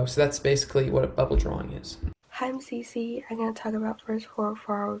going to go? So that's basically what a bubble drawing is. Hi, I'm Cece. I'm going to talk about first floor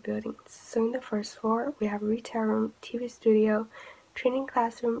for our buildings. So in the first floor, we have a retail room, TV studio, training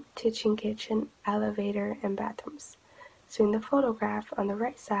classroom, teaching kitchen, elevator, and bathrooms. So in the photograph on the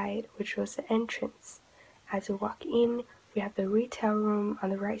right side, which was the entrance, as you walk in, we have the retail room on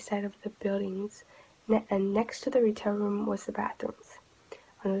the right side of the buildings, and next to the retail room was the bathrooms.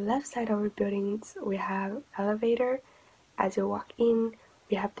 On the left side of our buildings, we have elevator. As you walk in,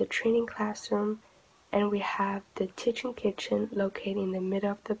 we have the training classroom, and we have the teaching kitchen located in the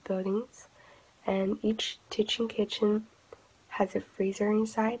middle of the buildings. And each teaching kitchen has a freezer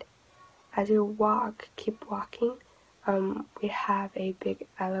inside. As you keep walking, we have a big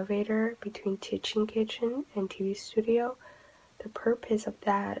elevator between teaching kitchen and TV studio. The purpose of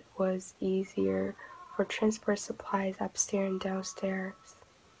that was easier for transport supplies upstairs and downstairs.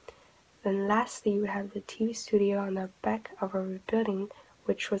 Then lastly, we have the TV studio on the back of our building,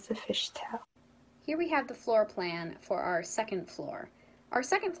 which was the fishtail. Here we have the floor plan for our second floor. Our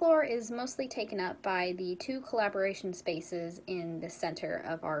second floor is mostly taken up by the 2 collaboration spaces in the center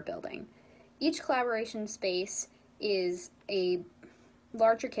of our building. Each collaboration space is a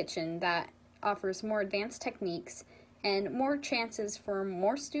larger kitchen that offers more advanced techniques and more chances for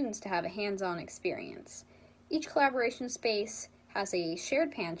more students to have a hands-on experience. Each collaboration space has a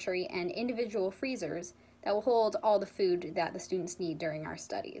shared pantry and individual freezers that will hold all the food that the students need during our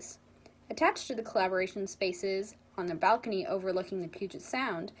studies. Attached to the collaboration spaces, on the balcony overlooking the Puget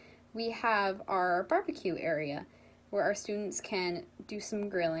Sound, we have our barbecue area where our students can do some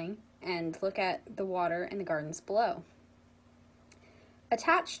grilling and look at the water and the gardens below.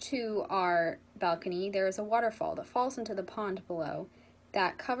 Attached to our balcony, there is a waterfall that falls into the pond below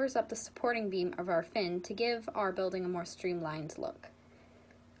that covers up the supporting beam of our fin to give our building a more streamlined look.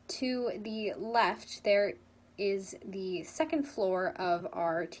 To the left, there is the second floor of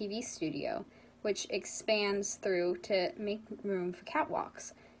our TV studio, which expands through to make room for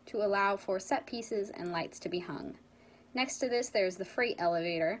catwalks to allow for set pieces and lights to be hung. Next to this, there's the freight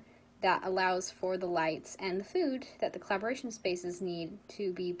elevator that allows for the lights and the food that the collaboration spaces need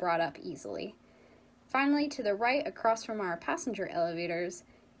to be brought up easily. Finally, to the right, across from our passenger elevators,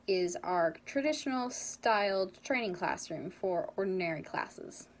 is our traditional styled training classroom for ordinary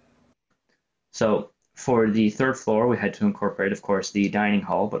classes. So for the third floor, we had to incorporate, of course, the dining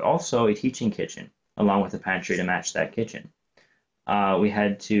hall, but also a teaching kitchen, along with a pantry to match that kitchen. We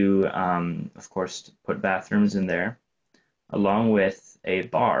had to, of course, put bathrooms in there, along with a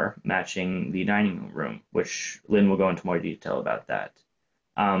bar matching the dining room, which Lynn will go into more detail about that.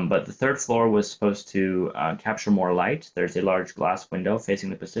 But the third floor was supposed to capture more light. There's a large glass window facing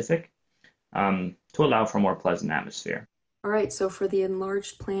the Pacific to allow for a more pleasant atmosphere. All right, so for the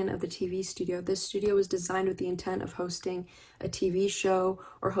enlarged plan of the TV studio, this studio was designed with the intent of hosting a TV show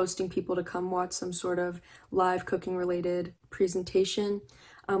or hosting people to come watch some sort of live cooking related presentation.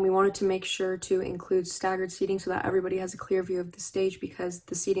 We wanted to make sure to include staggered seating so that everybody has a clear view of the stage, because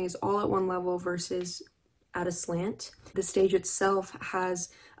the seating is all at one level versus at a slant. The stage itself has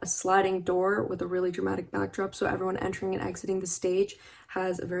a sliding door with a really dramatic backdrop, so everyone entering and exiting the stage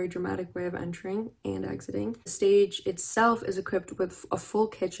has a very dramatic way of entering and exiting. The stage itself is equipped with a full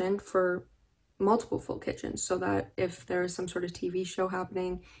kitchen for multiple full kitchens, so that if there is some sort of TV show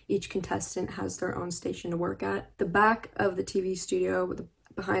happening, each contestant has their own station to work at. The back of the TV studio,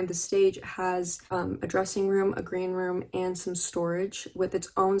 behind the stage, has a dressing room, a green room, and some storage with its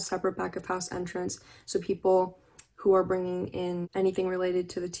own separate back of house entrance, so people who are bringing in anything related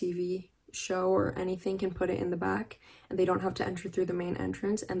to the TV show or anything can put it in the back, and they don't have to enter through the main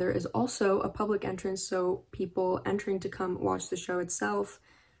entrance. And there is also a public entrance, so people entering to come watch the show itself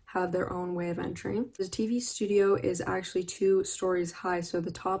have their own way of entering. The TV studio is actually 2 stories high, so the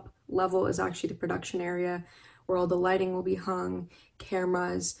top level is actually the production area where all the lighting will be hung,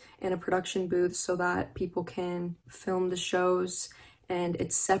 cameras, and a production booth so that people can film the shows, and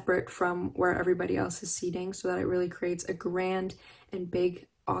it's separate from where everybody else is seating, so that it really creates a grand and big,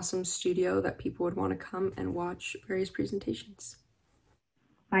 awesome studio that people would want to come and watch various presentations.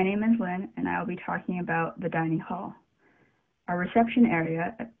 My name is Lynn, and I will be talking about the dining hall. Our reception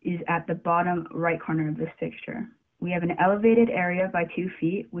area is at the bottom right corner of this picture. We have an elevated area by 2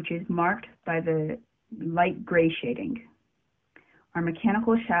 feet, which is marked by the light gray shading. Our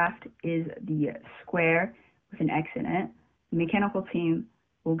mechanical shaft is the square with an X in it. The mechanical team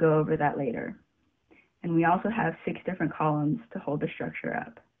will go over that later. And we also have 6 different columns to hold the structure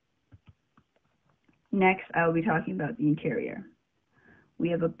up. Next, I will be talking about the interior. We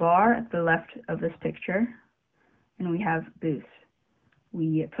have a bar at the left of this picture, and we have booths.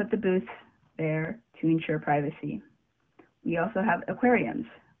 We put the booths there to ensure privacy. We also have aquariums.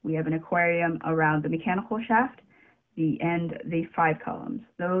 We have an aquarium around the mechanical shaft, and the 5 columns.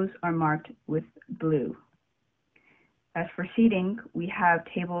 Those are marked with blue. As for seating, we have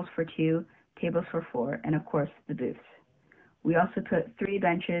tables for 2, tables for 4, and of course the booths. We also put 3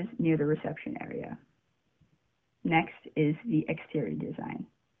 benches near the reception area. Next is the exterior design.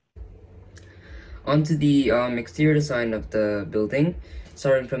 Onto the exterior design of the building.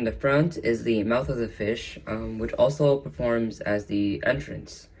 Starting from the front is the mouth of the fish, which also performs as the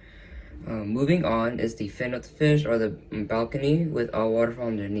entrance. Moving on is the fin of the fish, or the balcony with a waterfall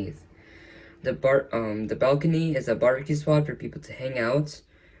underneath. The balcony is a barbecue spot for people to hang out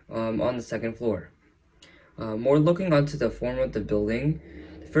on the 2nd floor. More looking onto the form of the building,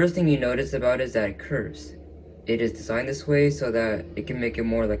 the first thing you notice about it is that it curves. It is designed this way so that it can make it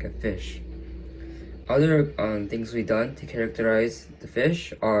more like a fish. Other things we've done to characterize the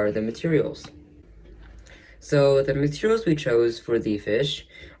fish are the materials. So the materials we chose for the fish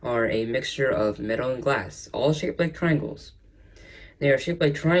are a mixture of metal and glass, all shaped like triangles. They are shaped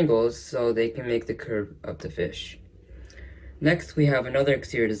like triangles so they can make the curve of the fish. Next, we have another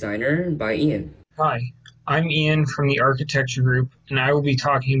exterior designer by Ian. Hi, I'm Ian from the architecture group, and I will be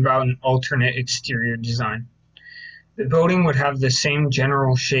talking about an alternate exterior design. The building would have the same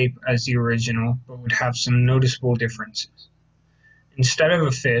general shape as the original, but would have some noticeable differences. Instead of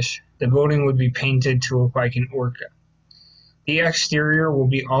a fish, the building would be painted to look like an orca. The exterior will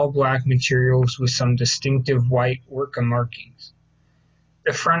be all black materials with some distinctive white orca markings.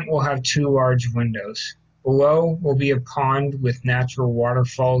 The front will have 2 large windows. Below will be a pond with natural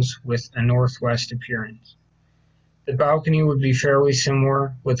waterfalls with a northwest appearance. The balcony would be fairly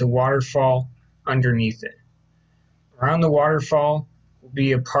similar, with a waterfall underneath it. Around the waterfall will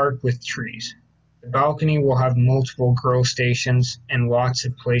be a park with trees. The balcony will have multiple grill stations and lots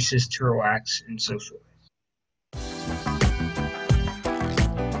of places to relax and socialize.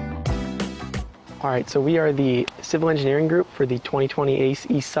 All right, so we are the civil engineering group for the 2020 ACE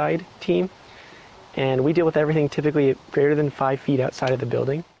Eastside team. and we deal with everything typically greater than 5 feet outside of the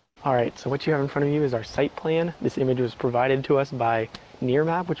building. All right, so what you have in front of you is our site plan. This image was provided to us by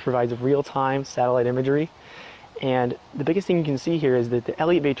Nearmap, which provides real-time satellite imagery. And the biggest thing you can see here is that the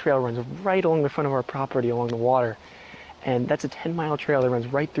Elliott Bay Trail runs right along the front of our property along the water. And that's a 10-mile trail that runs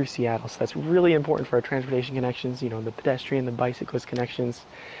right through Seattle. So that's really important for our transportation connections, you know, the pedestrian, the bicyclist connections.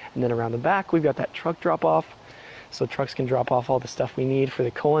 And then around the back, we've got that truck drop-off. So trucks can drop off all the stuff we need for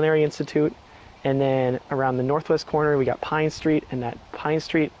the Culinary Institute. And then around the northwest corner, we got Pine Street, and that Pine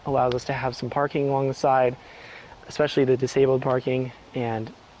Street allows us to have some parking along the side, especially the disabled parking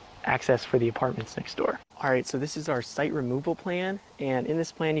and access for the apartments next door. All right, so this is our site removal plan, and in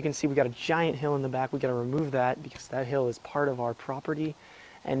this plan you can see we got a giant hill in the back. We got to remove that because that hill is part of our property.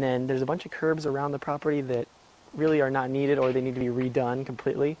 And then there's a bunch of curbs around the property that really are not needed, or they need to be redone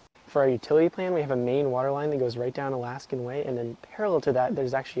completely. For our utility plan, we have a main water line that goes right down Alaskan Way, and then parallel to that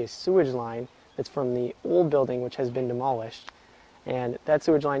there's actually a sewage line that's from the old building, which has been demolished. And that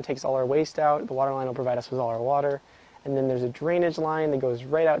sewage line takes all our waste out. The water line will provide us with all our water. And then there's a drainage line that goes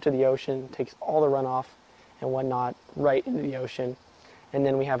right out to the ocean, takes all the runoff and whatnot right into the ocean. And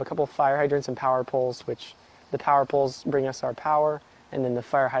then we have a couple of fire hydrants and power poles, which the power poles bring us our power, and then the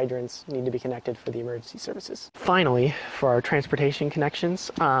fire hydrants need to be connected for the emergency services. Finally, for our transportation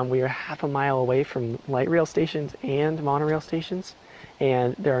connections, we are half a mile away from light rail stations and monorail stations.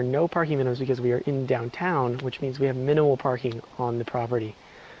 And there are no parking minimums because we are in downtown, which means we have minimal parking on the property.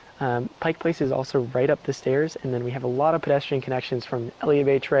 Pike Place is also right up the stairs, and then we have a lot of pedestrian connections from Elliott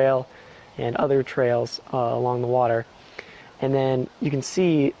Bay Trail and other trails along the water. And then you can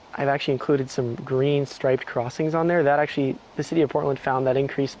see I've actually included some green striped crossings on there. That actually, the city of Portland found that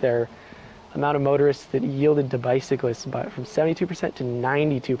increased their amount of motorists that yielded to bicyclists from 72% to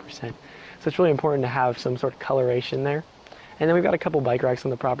 92%. So it's really important to have some sort of coloration there. And then we've got a couple bike racks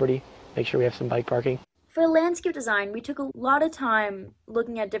on the property. Make sure we have some bike parking. For landscape design, we took a lot of time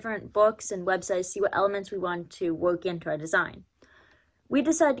looking at different books and websites to see what elements we wanted to work into our design. We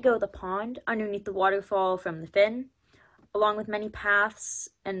decided to go with a pond underneath the waterfall from the Finn, along with many paths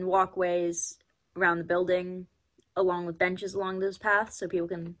and walkways around the building, along with benches along those paths so people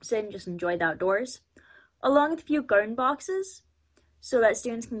can sit and just enjoy the outdoors, along with a few garden boxes so that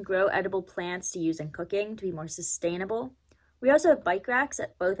students can grow edible plants to use in cooking to be more sustainable. We also have bike racks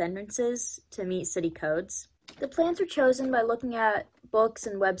at both entrances to meet city codes. The plants were chosen by looking at books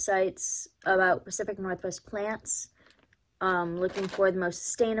and websites about Pacific Northwest plants, looking for the most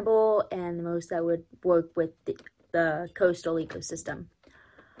sustainable and the most that would work with the coastal ecosystem.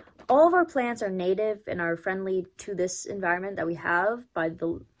 All of our plants are native and are friendly to this environment that we have by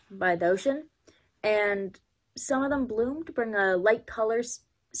the ocean, and some of them bloom to bring a light color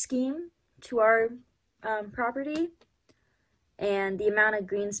scheme to our property. And the amount of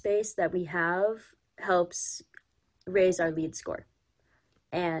green space that we have helps raise our LEED score.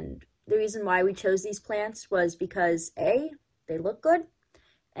 And the reason why we chose these plants was because A, they look good,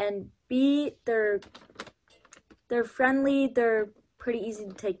 and B, they're friendly, they're pretty easy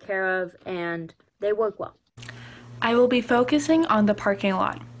to take care of, and they work well. I will be focusing on the parking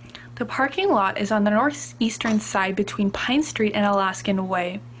lot. The parking lot is on the northeastern side between Pine Street and Alaskan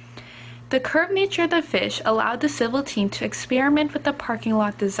Way. The curved nature of the fish allowed the civil team to experiment with the parking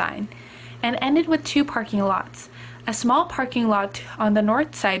lot design and ended with 2 parking lots, a small parking lot on the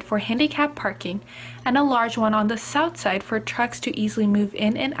north side for handicap parking and a large one on the south side for trucks to easily move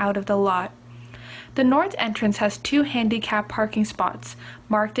in and out of the lot. The north entrance has 2 handicap parking spots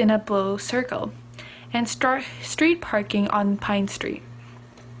marked in a blue circle and street parking on Pine Street.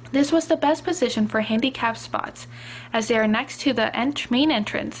 This was the best position for handicap spots as they are next to the main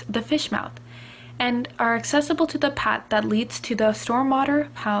entrance, the fish mouth, and are accessible to the path that leads to the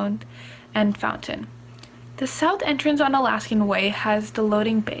stormwater pond and fountain. The south entrance on Alaskan Way has the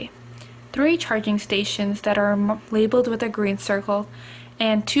loading bay, 3 charging stations that are labeled with a green circle,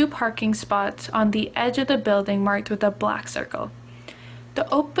 and 2 parking spots on the edge of the building marked with a black circle. The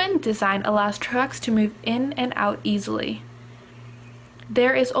open design allows trucks to move in and out easily.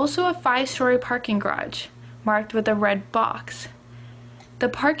 There is also a 5-story parking garage, marked with a red box. The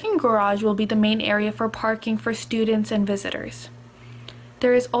parking garage will be the main area for parking for students and visitors.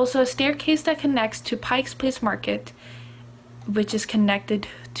 There is also a staircase that connects to Pike's Place Market, which is connected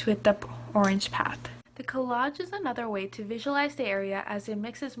to the orange path. The collage is another way to visualize the area as it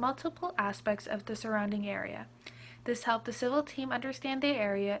mixes multiple aspects of the surrounding area. This helped the civil team understand the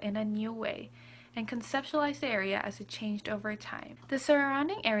area in a new way and conceptualize the area as it changed over time. The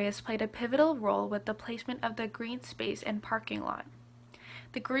surrounding areas played a pivotal role with the placement of the green space and parking lot.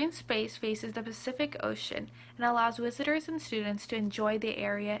 The green space faces the Pacific Ocean and allows visitors and students to enjoy the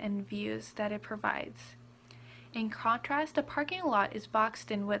area and views that it provides. In contrast, the parking lot is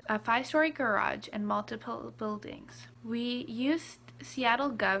boxed in with a 5-story garage and multiple buildings. We used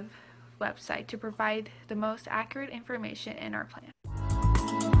Seattle Gov website to provide the most accurate information in our plan.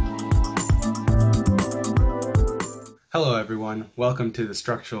 Hello everyone, welcome to the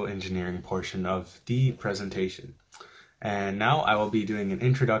structural engineering portion of the presentation. And now I will be doing an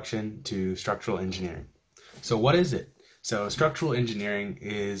introduction to structural engineering. So what is it? So structural engineering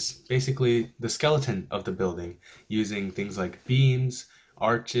is basically the skeleton of the building, using things like beams,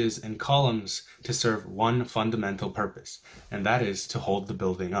 arches, and columns to serve one fundamental purpose, and that is to hold the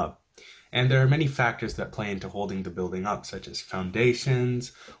building up. And there are many factors that play into holding the building up, such as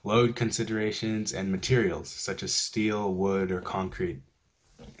foundations, load considerations, and materials, such as steel, wood, or concrete.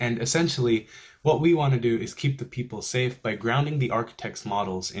 And essentially, what we want to do is keep the people safe by grounding the architect's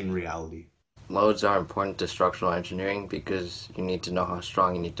models in reality. Loads are important to structural engineering because you need to know how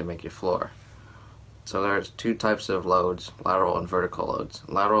strong you need to make your floor. So there's two types of loads, lateral and vertical loads.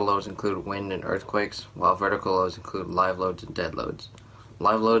 Lateral loads include wind and earthquakes, while vertical loads include live loads and dead loads.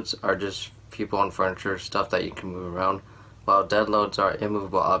 Live loads are just people and furniture, stuff that you can move around, while dead loads are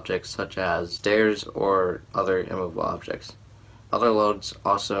immovable objects such as stairs or other immovable objects. Other loads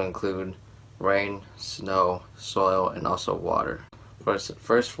also include rain, snow, soil, and also water. For the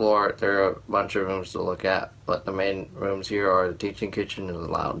first floor, there are a bunch of rooms to look at, but the main rooms here are the teaching kitchen and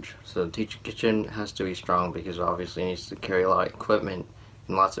the lounge. So the teaching kitchen has to be strong because obviously it needs to carry a lot of equipment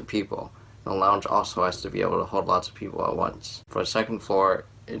and lots of people. The lounge also has to be able to hold lots of people at once. For the second floor,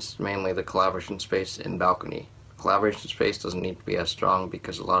 it's mainly the collaboration space and balcony. Collaboration space doesn't need to be as strong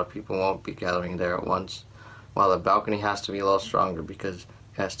because a lot of people won't be gathering there at once, while the balcony has to be a little stronger because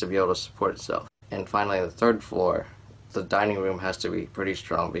it has to be able to support itself. And finally, the third floor, the dining room has to be pretty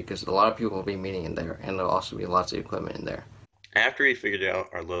strong because a lot of people will be meeting in there, and there'll also be lots of equipment in there. After we figured out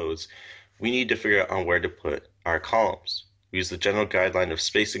our loads, we need to figure out on where to put our columns. We use the general guideline of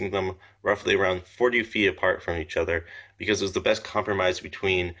spacing them roughly around 40 feet apart from each other because it was the best compromise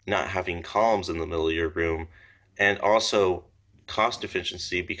between not having columns in the middle of your room and also cost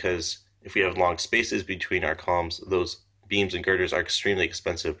efficiency, because if we have long spaces between our columns, those beams and girders are extremely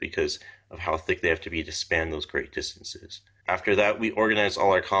expensive because of how thick they have to be to span those great distances. After that, we organize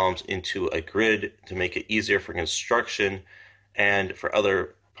all our columns into a grid to make it easier for construction and for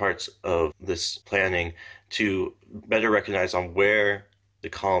other parts of this planning to better recognize on where the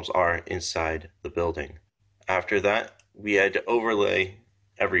columns are inside the building. After that, we had to overlay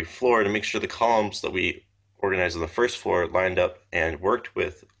every floor to make sure the columns that we organized on the first floor lined up and worked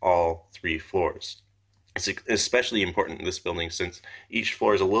with all 3 floors. It's especially important in this building since each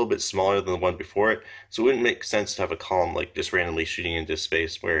floor is a little bit smaller than the one before it, so it wouldn't make sense to have a column like just randomly shooting into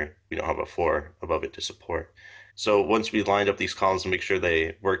space where we don't have a floor above it to support. So once we lined up these columns to make sure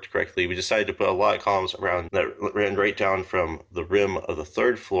they worked correctly, we decided to put a lot of columns around that ran right down from the rim of the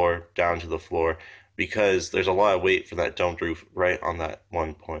 3rd floor down to the floor, because there's a lot of weight for that domed roof right on that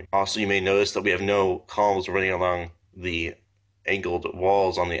one point. Also, you may notice that we have no columns running along the angled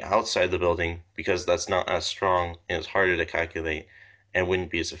walls on the outside of the building because that's not as strong and it's harder to calculate and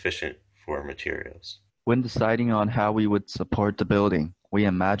wouldn't be as efficient for materials. When deciding on how we would support the building, we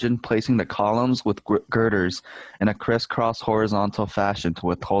imagined placing the columns with girders in a crisscross horizontal fashion to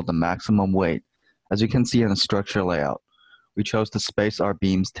withhold the maximum weight. As you can see in the structure layout, we chose to space our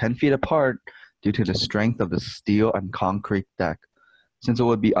beams 10 feet apart due to the strength of the steel and concrete deck. Since it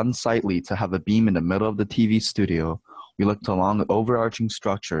would be unsightly to have a beam in the middle of the TV studio, we looked along overarching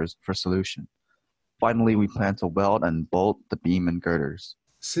structures for solution. Finally, we plan to weld and bolt the beam and girders.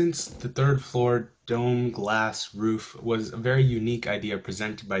 Since the 3rd floor dome glass roof was a very unique idea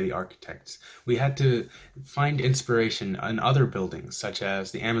presented by the architects, we had to find inspiration in other buildings, such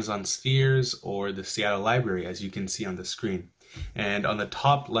as the Amazon Spheres or the Seattle Library, as you can see on the screen. And on the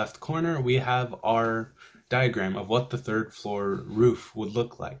top left corner, we have our diagram of what the 3rd floor roof would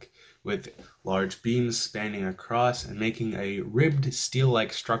look like, with large beams spanning across and making a ribbed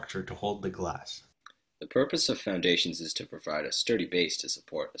steel-like structure to hold the glass. The purpose of foundations is to provide a sturdy base to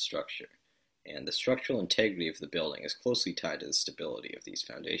support a structure, and the structural integrity of the building is closely tied to the stability of these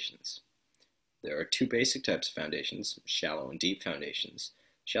foundations. There are 2 basic types of foundations, shallow and deep foundations.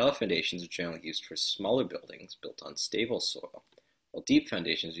 Shallow foundations are generally used for smaller buildings built on stable soil, while deep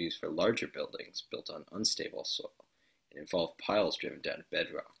foundations are used for larger buildings built on unstable soil and involve piles driven down to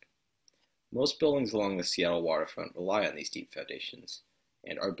bedrock. Most buildings along the Seattle waterfront rely on these deep foundations,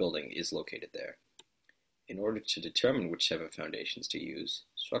 and our building is located there. In order to determine which type of foundations to use,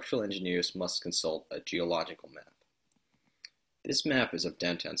 structural engineers must consult a geological map. This map is of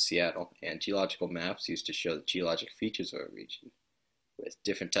downtown Seattle, and geological maps used to show the geologic features of a region, with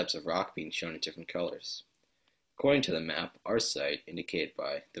different types of rock being shown in different colors. According to the map, our site, indicated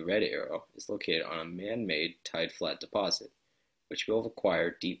by the red arrow, is located on a man-made tide flat deposit, which will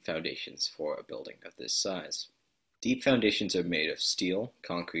require deep foundations for a building of this size. Deep foundations are made of steel,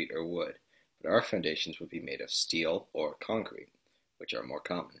 concrete, or wood, but our foundations would be made of steel or concrete, which are more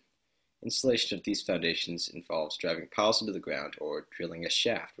common. Installation of these foundations involves driving piles into the ground or drilling a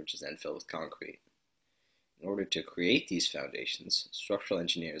shaft, which is then filled with concrete. In order to create these foundations, structural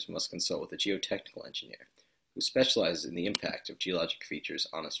engineers must consult with a geotechnical engineer, who specializes in the impact of geologic features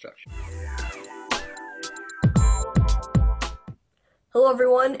on a structure. Hello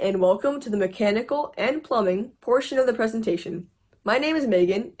everyone, and welcome to the mechanical and plumbing portion of the presentation. My name is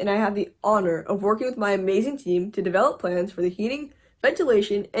Megan, and I have the honor of working with my amazing team to develop plans for the heating,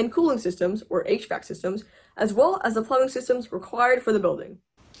 ventilation, and cooling systems, or HVAC systems, as well as the plumbing systems required for the building.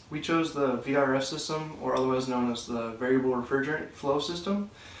 We chose the VRF system, or otherwise known as the variable refrigerant flow system,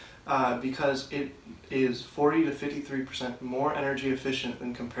 because it is 40 to 53% more energy efficient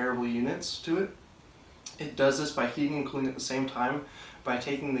than comparable units to it. It does this by heating and cooling at the same time, by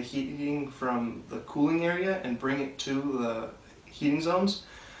taking the heating from the cooling area and bring it to the heating zones.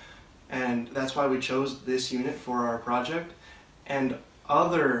 And that's why we chose this unit for our project. And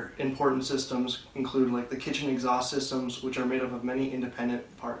other important systems include like the kitchen exhaust systems, which are made up of many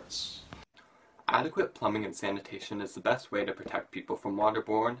independent parts. Adequate plumbing and sanitation is the best way to protect people from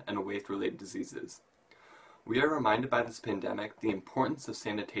waterborne and waste-related diseases. We are reminded by this pandemic the importance of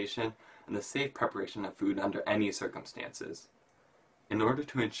sanitation and the safe preparation of food under any circumstances. In order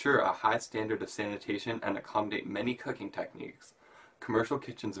to ensure a high standard of sanitation and accommodate many cooking techniques, commercial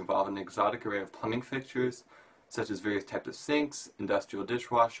kitchens involve an exotic array of plumbing fixtures, such as various types of sinks, industrial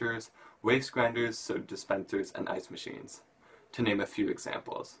dishwashers, waste grinders, soda dispensers, and ice machines, to name a few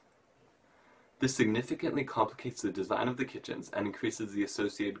examples. This significantly complicates the design of the kitchens and increases the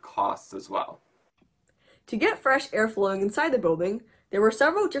associated costs as well. To get fresh air flowing inside the building, there were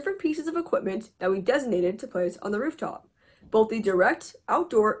several different pieces of equipment that we designated to place on the rooftop. Both the direct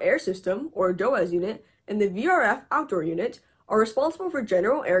outdoor air system, or DOAS unit, and the VRF outdoor unit are responsible for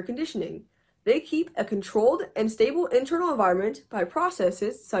general air conditioning. They keep a controlled and stable internal environment by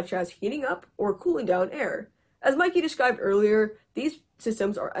processes such as heating up or cooling down air. As Mikey described earlier, these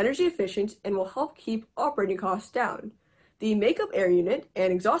systems are energy efficient and will help keep operating costs down. The makeup air unit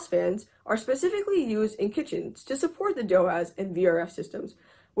and exhaust fans are specifically used in kitchens to support the DOAS and VRF systems,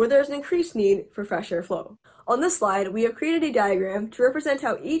 where there is an increased need for fresh air flow. On this slide, we have created a diagram to represent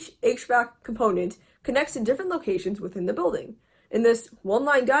how each HVAC component connects to different locations within the building. In this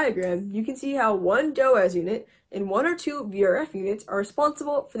one-line diagram, you can see how one DOAS unit and one or two VRF units are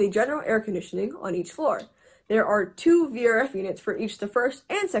responsible for the general air conditioning on each floor. There are 2 VRF units for each the first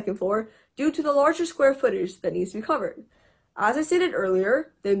and second floor due to the larger square footage that needs to be covered. As I stated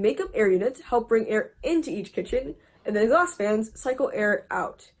earlier, the makeup air units help bring air into each kitchen, and the exhaust fans cycle air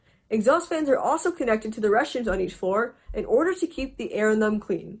out. Exhaust fans are also connected to the restrooms on each floor in order to keep the air in them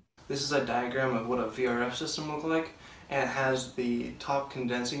clean. This is a diagram of what a VRF system looks like, and it has the top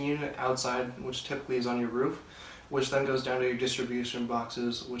condensing unit outside, which typically is on your roof, which then goes down to your distribution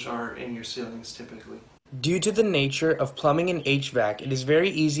boxes, which are in your ceilings typically. Due to the nature of plumbing and HVAC, it is very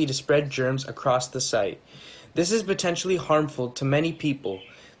easy to spread germs across the site. This is potentially harmful to many people.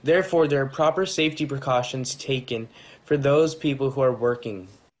 Therefore, there are proper safety precautions taken for those people who are working.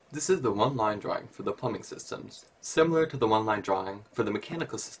 This is the one-line drawing for the plumbing systems, similar to the one-line drawing for the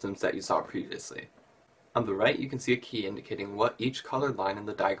mechanical systems that you saw previously. On the right, you can see a key indicating what each colored line in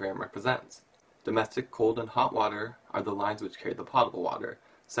the diagram represents. Domestic cold and hot water are the lines which carry the potable water,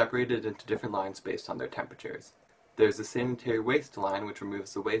 separated into different lines based on their temperatures. There is a sanitary waste line which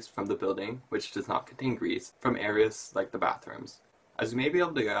removes the waste from the building, which does not contain grease, from areas like the bathrooms. As you may be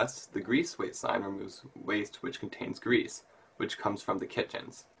able to guess, the grease waste line removes waste which contains grease, which comes from the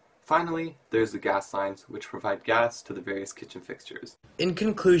kitchens. Finally, there's the gas lines, which provide gas to the various kitchen fixtures. In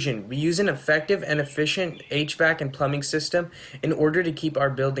conclusion, we use an effective and efficient HVAC and plumbing system in order to keep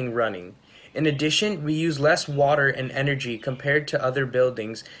our building running. In addition, we use less water and energy compared to other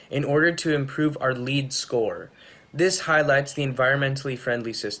buildings in order to improve our LEED score. This highlights the environmentally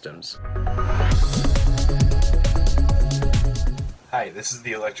friendly systems. Hi, this is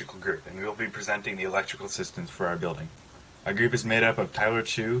the electrical group, and we will be presenting the electrical systems for our building. Our group is made up of Tyler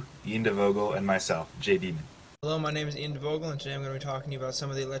Chu, Ian DeVogel, and myself, Jay Beeman. Hello, my name is Ian DeVogel, and today I'm going to be talking to you about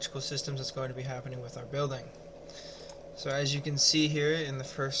some of the electrical systems that's going to be happening with our building. So as you can see here in the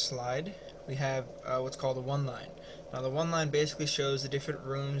first slide, we have what's called a one line. Now the one line basically shows the different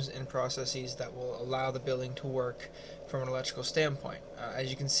rooms and processes that will allow the building to work from an electrical standpoint. As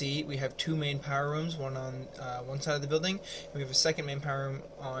you can see, we have two main power rooms, one on one side of the building, and we have a second main power room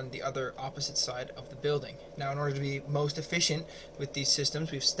on the other opposite side of the building. Now in order to be most efficient with these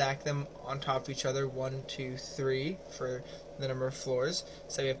systems, we've stacked them on top of each other, 1, 2, 3 for the number of floors,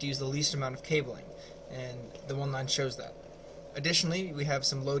 so we have to use the least amount of cabling, and the one line shows that. Additionally, we have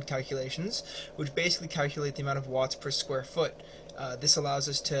some load calculations, which basically calculate the amount of watts per square foot. This allows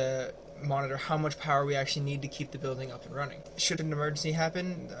us to monitor how much power we actually need to keep the building up and running. Should an emergency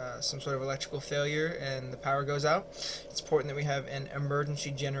happen, some sort of electrical failure and the power goes out, it's important that we have an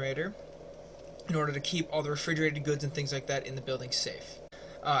emergency generator in order to keep all the refrigerated goods and things like that in the building safe.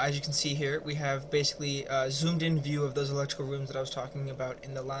 As you can see here, we have basically a zoomed in view of those electrical rooms that I was talking about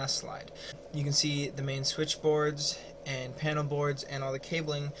in the last slide. You can see the main switchboards and panel boards and all the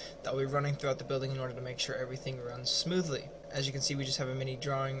cabling that will be running throughout the building in order to make sure everything runs smoothly. As you can see, we just have a mini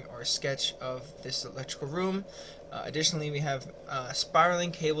drawing or a sketch of this electrical room. Additionally, we have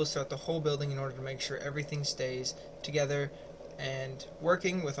spiraling cables throughout the whole building in order to make sure everything stays together and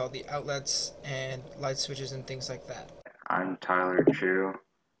working with all the outlets and light switches and things like that. I'm Tyler Chu.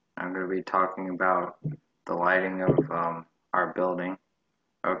 I'm going to be talking about the lighting of our building.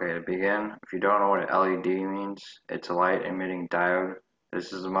 Okay, to begin, if you don't know what an LED means, it's a light emitting diode.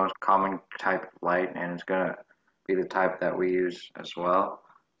 This is the most common type of light, and it's going to be the type that we use as well.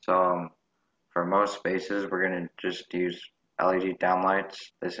 So for most spaces, we're going to just use LED downlights.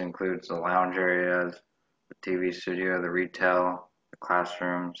 This includes the lounge areas, the TV studio, the retail, the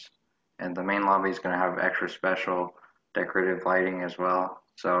classrooms, and the main lobby is going to have extra special decorative lighting as well,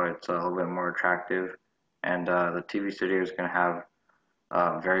 so it's a little bit more attractive. And the TV studio is going to have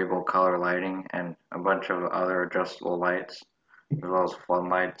variable color lighting and a bunch of other adjustable lights, as well as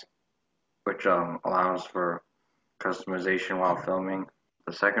floodlights, which allows for customization while filming.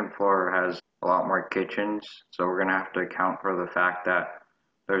 The second floor has a lot more kitchens, so we're going to have to account for the fact that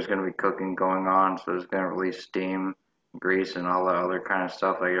there's going to be cooking going on, so it's going to release steam, grease, and all the other kind of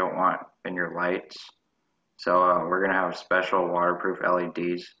stuff that you don't want in your lights. So we're going to have special waterproof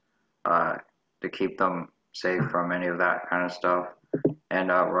LEDs to keep them safe from any of that kind of stuff. And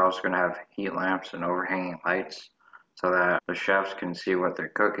we're also going to have heat lamps and overhanging lights so that the chefs can see what they're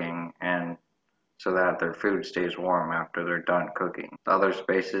cooking and so that their food stays warm after they're done cooking. The other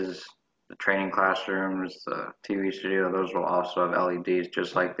spaces, the training classrooms, the TV studio, those will also have LEDs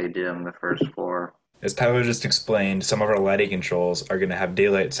just like they did on the first floor. As Tyler just explained, some of our lighting controls are going to have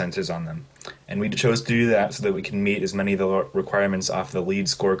daylight sensors on them, and we chose to do that so that we can meet as many of the requirements off the LEED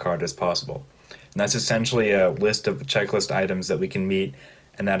scorecard as possible. And that's essentially a list of checklist items that we can meet,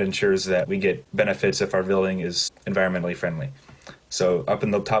 and that ensures that we get benefits if our building is environmentally friendly. So up in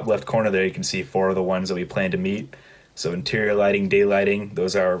the top left corner there, you can see 4 of the ones that we plan to meet. So interior lighting, day lighting,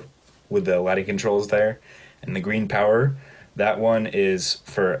 those are with the lighting controls there. And the green power, that one is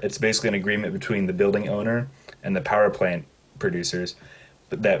it's basically an agreement between the building owner and the power plant producers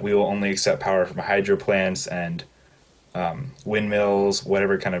that we will only accept power from hydro plants and windmills,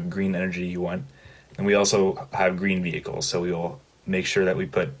 whatever kind of green energy you want. And we also have green vehicles, so we will make sure that we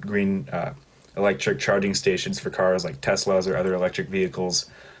put green electric charging stations for cars like Teslas or other electric vehicles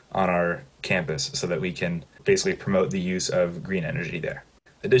on our campus so that we can basically promote the use of green energy there.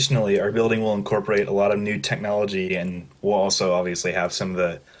 Additionally, our building will incorporate a lot of new technology, and we'll also obviously have some of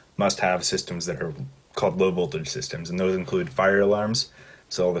the must-have systems that are called low-voltage systems, and those include fire alarms,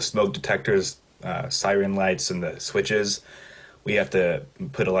 so the smoke detectors, siren lights, and the switches. We have to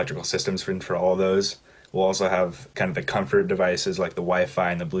put electrical systems in for all of those. We'll also have kind of the comfort devices like the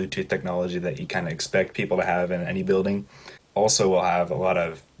Wi-Fi and the Bluetooth technology that you kind of expect people to have in any building. Also, we'll have a lot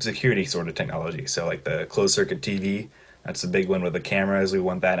of security sort of technology, so like the closed-circuit TV. That's the big one with the cameras. We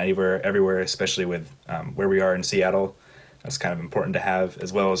want that everywhere, especially with where we are in Seattle. That's kind of important to have,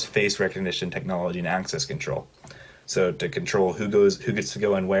 as well as face recognition technology and access control. So to control who gets to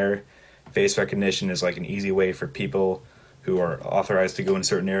go and where, face recognition is like an easy way for people who are authorized to go in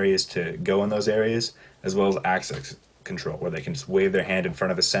certain areas to go in those areas, as well as access control, where they can just wave their hand in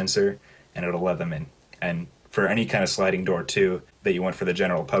front of a sensor and it'll let them in. And for any kind of sliding door too that you want for the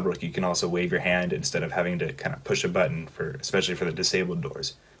general public, you can also wave your hand instead of having to kind of push a button, especially for the disabled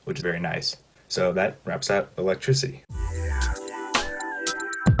doors, which is very nice. So that wraps up electricity.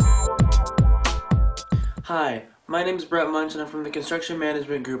 Hi, my name is Brett Munch and I'm from the construction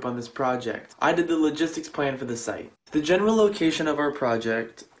management group on this project. I did the logistics plan for the site. The general location of our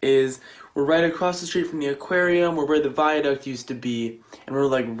project is we're right across the street from the aquarium, we're where the viaduct used to be, and we're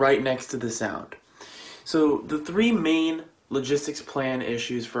like right next to the sound. So the 3 main logistics plan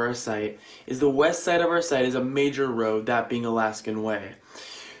issues for our site is the west side of our site is a major road, that being Alaskan Way.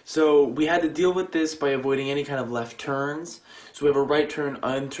 So we had to deal with this by avoiding any kind of left turns. So we have a right turn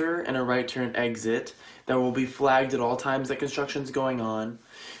enter and a right turn exit that will be flagged at all times that construction's going on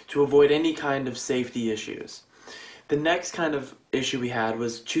to avoid any kind of safety issues. The next kind of issue we had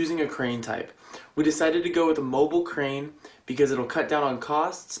was choosing a crane type. We decided to go with a mobile crane because it'll cut down on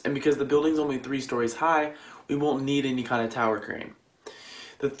costs, and because the building's only 3 stories high, we won't need any kind of tower crane.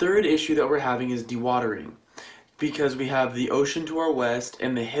 The third issue that we're having is dewatering, because we have the ocean to our west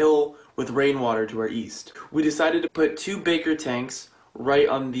and the hill with rainwater to our east. We decided to put 2 Baker tanks right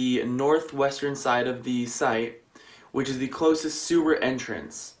on the northwestern side of the site, which is the closest sewer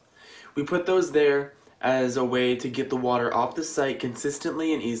entrance. We put those there as a way to get the water off the site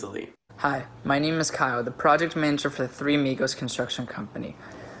consistently and easily. Hi, my name is Kyle, the project manager for the Three Amigos Construction Company.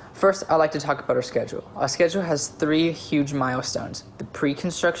 First, I'd like to talk about our schedule. Our schedule has 3 huge milestones: the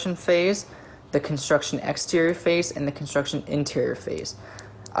pre-construction phase, the construction exterior phase, and the construction interior phase.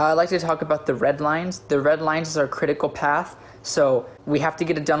 I'd like to talk about the red lines. The red lines is our critical path, so we have to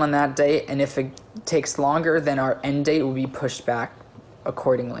get it done on that day, and if it takes longer, then our end date will be pushed back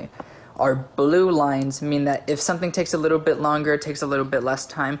accordingly. Our blue lines mean that if something takes a little bit longer, takes a little bit less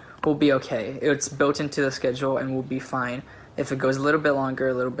time, we'll be okay. It's built into the schedule and we'll be fine if it goes a little bit longer,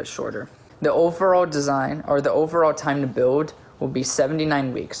 a little bit shorter. The overall design, or the overall time to build, will be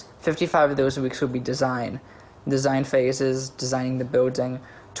 79 weeks. 55 of those weeks will be design phases, designing the building.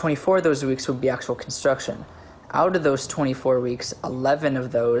 24 of those weeks will be actual construction. Out of those 24 weeks, 11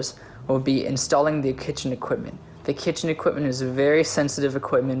 of those will be installing the kitchen equipment. The kitchen equipment is very sensitive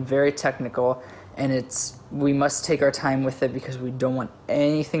equipment, very technical, and we must take our time with it because we don't want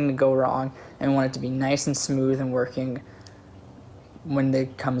anything to go wrong and want it to be nice and smooth and working when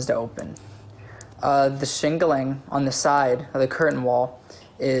it comes to open. The shingling on the side of the curtain wall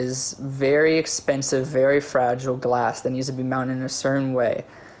is very expensive, very fragile glass that needs to be mounted in a certain way.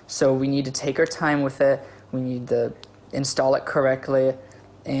 So we need to take our time with it, we need to install it correctly,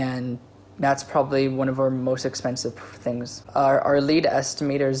 and that's probably one of our most expensive things. Our lead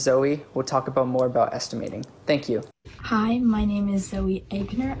estimator, Zoe, will talk about more about estimating. Thank you. Hi, my name is Zoe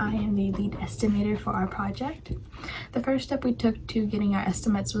Egner. I am the lead estimator for our project. The first step we took to getting our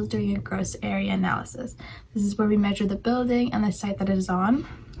estimates was doing a gross area analysis. This is where we measure the building and the site that it is on.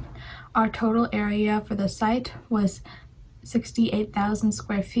 Our total area for the site was 68,000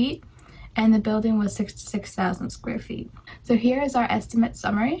 square feet, and the building was 66,000 square feet. So here is our estimate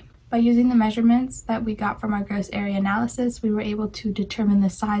summary. By using the measurements that we got from our gross area analysis, we were able to determine the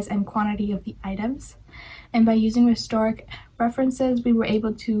size and quantity of the items. And by using historic references, we were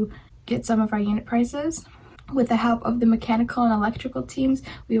able to get some of our unit prices. With the help of the mechanical and electrical teams,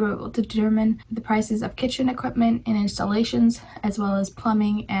 we were able to determine the prices of kitchen equipment and installations, as well as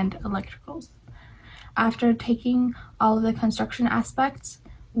plumbing and electricals. After taking all of the construction aspects,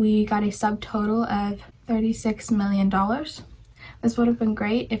 we got a subtotal of $36 million. This would have been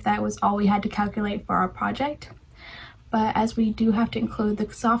great if that was all we had to calculate for our project. But as we do have to include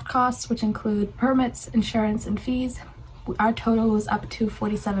the soft costs, which include permits, insurance, and fees, our total was up to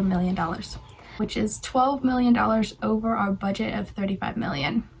 $47 million, which is $12 million over our budget of $35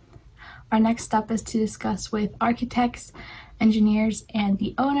 million. Our next step is to discuss with architects, engineers, and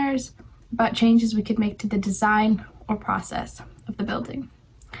the owners about changes we could make to the design or process of the building.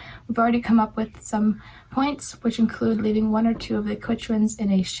 We've already come up with some points, which include leaving 1 or 2 of the kitchens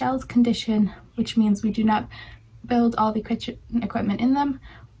in a shelled condition, which means we do not build all the kitchen equipment in them,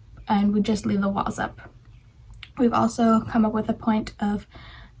 and we just leave the walls up. We've also come up with a point of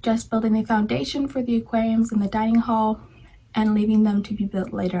just building the foundation for the aquariums in the dining hall and leaving them to be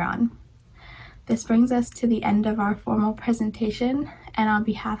built later on. This brings us to the end of our formal presentation, and on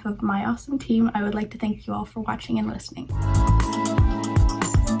behalf of my awesome team, I would like to thank you all for watching and listening.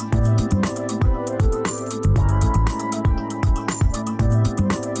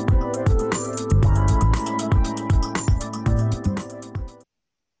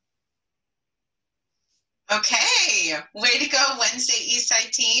 Okay, way to go, Wednesday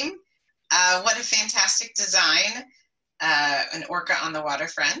Eastside team. What a fantastic design, an orca on the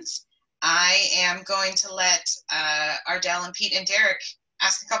waterfront. I am going to let Ardell and Pete and Derek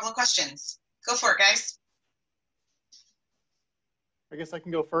ask a couple of questions. Go for it, guys. I guess I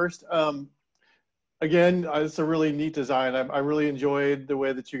can go first. Again, it's a really neat design. I really enjoyed the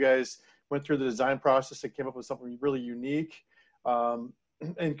way that you guys went through the design process and came up with something really unique.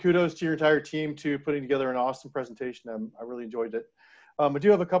 And kudos to your entire team to putting together an awesome presentation. I really enjoyed it. I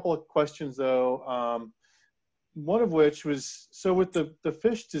do have a couple of questions though. one of which was, so with the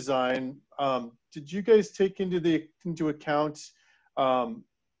fish design, did you guys take into account,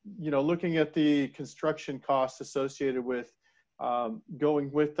 looking at the construction costs associated with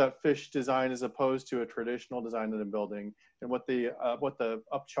going with that fish design as opposed to a traditional design of the building, and what the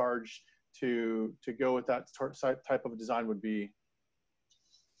upcharge to go with that type of design would be?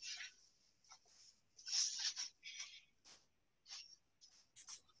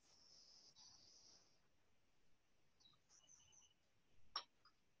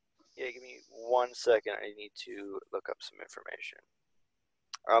 Yeah, give me 1 second. I need to look up some information.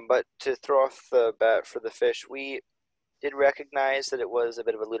 But to throw off the bat for the fish, we did recognize that it was a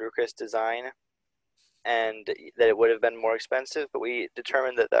bit of a ludicrous design and that it would have been more expensive, but we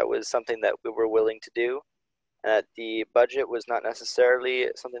determined that that was something that we were willing to do, and that the budget was not necessarily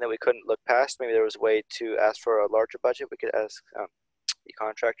something that we couldn't look past. Maybe there was a way to ask for a larger budget. We could ask the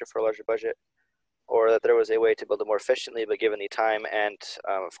contractor for a larger budget, or that there was a way to build it more efficiently, but given the time and,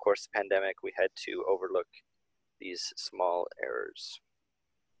 of course, the pandemic, we had to overlook these small errors.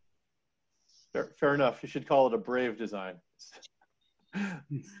 Fair enough. You should call it a brave design.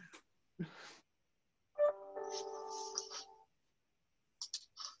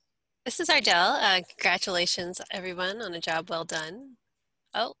 This is Ardell. Congratulations, everyone, on a job well done.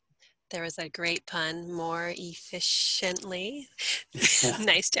 Oh, there was a great pun, more efficiently.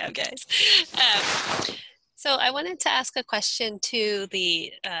 Nice job, guys. So I wanted to ask a question to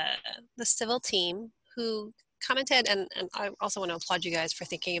the civil team who commented, and I also want to applaud you guys for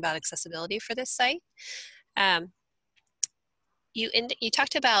thinking about accessibility for this site. You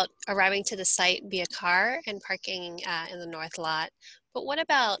talked about arriving to the site via car and parking in the north lot, but what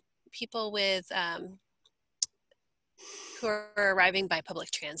about people with who are arriving by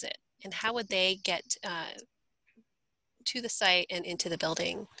public transit, and how would they get to the site and into the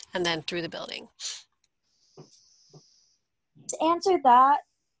building and then through the building? To answer that,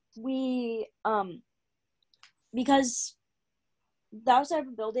 we because the outside of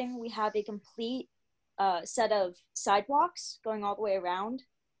the building, we have a complete set of sidewalks going all the way around,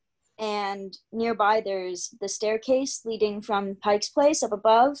 and nearby there's the staircase leading from Pike's Place up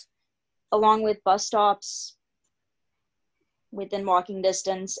above, along with bus stops within walking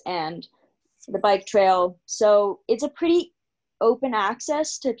distance and the bike trail. So it's a pretty open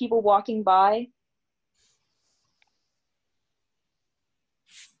access to people walking by.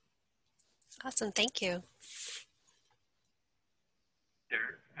 Awesome, thank you.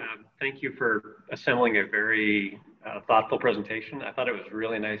 Thank you for assembling a very thoughtful presentation. I thought it was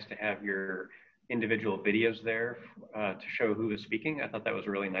really nice to have your individual videos there to show who was speaking. I thought that was a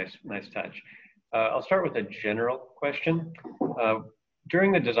really nice touch. I'll start with a general question.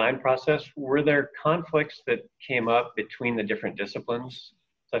 During the design process, were there conflicts that came up between the different disciplines,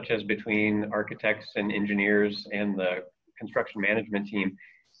 such as between architects and engineers and the construction management team?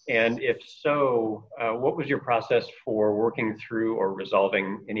 And if so, what was your process for working through or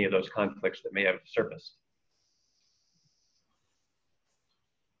resolving any of those conflicts that may have surfaced?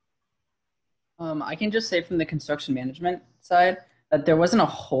 I can just say from the construction management side that there wasn't a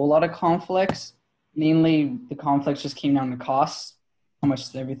whole lot of conflicts. Mainly the conflicts just came down to costs, how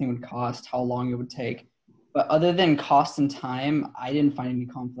much everything would cost, how long it would take. But other than cost and time, I didn't find any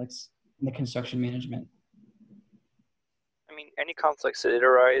conflicts in the construction management. I mean, any conflicts that did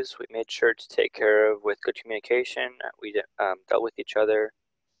arise, we made sure to take care of with good communication. We dealt with each other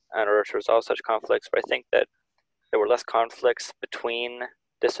in order to resolve such conflicts. But I think that there were less conflicts between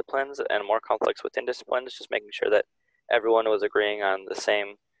disciplines and more conflicts within disciplines, just making sure that everyone was agreeing on the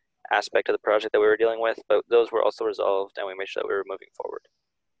same aspect of the project that we were dealing with. But those were also resolved, and we made sure that we were moving forward.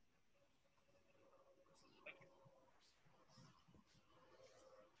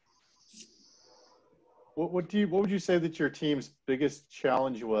 What would you say that your team's biggest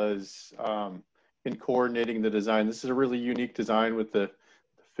challenge was in coordinating the design? This is a really unique design with the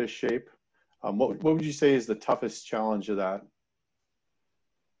fish shape. What would you say is the toughest challenge of that?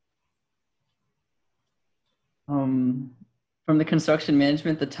 From the construction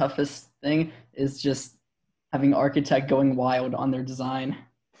management, the toughest thing is just having architect going wild on their design.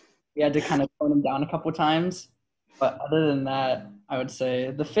 We had to kind of tone them down a couple times, but other than that, I would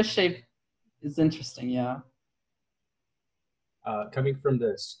say the fish shape is interesting, yeah. Coming from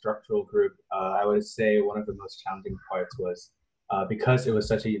the structural group, I would say one of the most challenging parts was because it was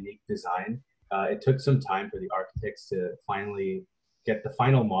such a unique design, it took some time for the architects to finally get the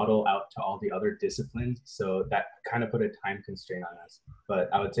final model out to all the other disciplines. So that kind of put a time constraint on us. But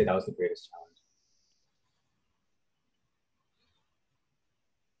I would say that was the greatest challenge.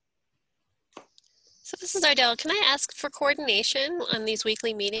 So this is Ardell. Can I ask for coordination on these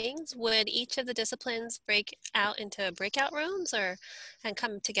weekly meetings? Would each of the disciplines break out into breakout rooms or and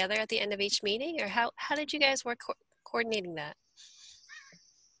come together at the end of each meeting? Or how did you guys work coordinating that?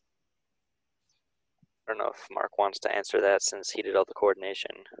 I don't know if Mark wants to answer that since he did all the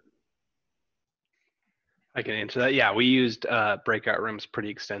coordination. I can answer that. Yeah, we used breakout rooms pretty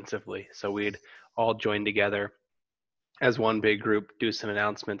extensively. So we'd all join together as one big group, do some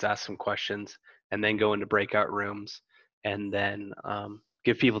announcements, ask some questions, and then go into breakout rooms, and then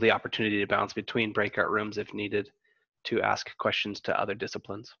give people the opportunity to bounce between breakout rooms if needed to ask questions to other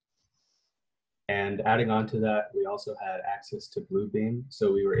disciplines. And adding on to that, we also had access to Bluebeam,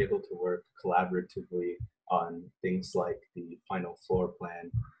 so we were able to work collaboratively on things like the final floor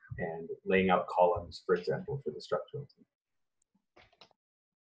plan and laying out columns, for example, for the structural team.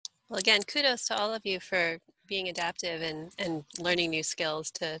 Well, again, kudos to all of you for being adaptive and learning new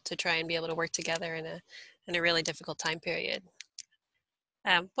skills to try and be able to work together in a really difficult time period.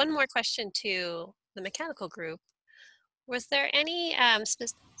 One more question to the mechanical group. Was there any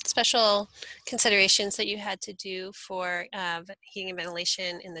special considerations that you had to do for heating and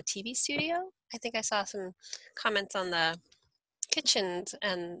ventilation in the TV studio? I think I saw some comments on the kitchens,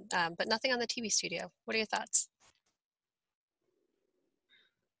 but nothing on the TV studio. What are your thoughts?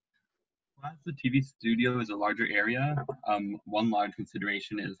 As the TV studio is a larger area, one large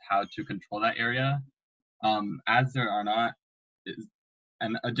consideration is how to control that area. As there are not,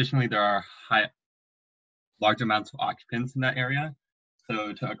 and additionally there are large amounts of occupants in that area.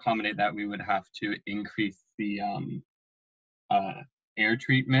 So to accommodate that, we would have to increase the air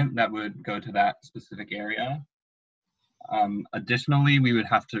treatment that would go to that specific area. Additionally, we would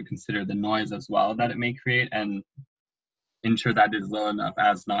have to consider the noise as well that it may create and ensure that is low enough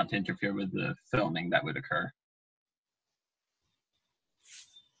as not to interfere with the filming that would occur.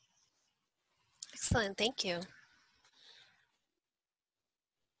 Excellent, thank you.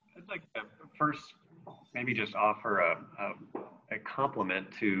 I'd like to first maybe just offer a compliment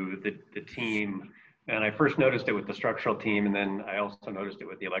to the team. And I first noticed it with the structural team, and then I also noticed it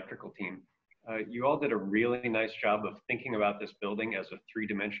with the electrical team. You all did a really nice job of thinking about this building as a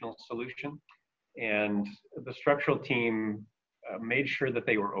three-dimensional solution. And the structural team made sure that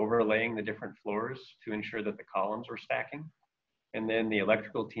they were overlaying the different floors to ensure that the columns were stacking. And then the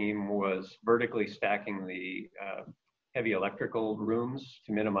electrical team was vertically stacking the heavy electrical rooms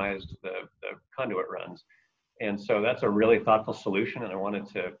to minimize the conduit runs. And so that's a really thoughtful solution, and I wanted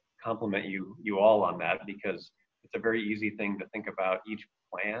to compliment you all on that, because it's a very easy thing to think about each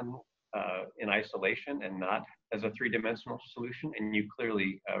plan in isolation and not as a three-dimensional solution, and you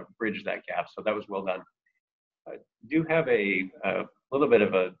clearly bridged that gap, so that was well done. I do have a little bit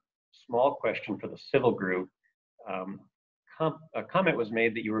of a small question for the civil group. A comment was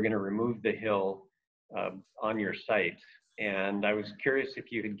made that you were going to remove the hill on your site, and I was curious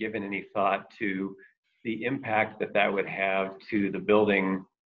if you had given any thought to the impact that that would have to the building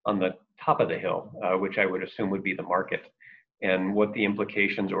on the top of the hill, which I would assume would be the market, and what the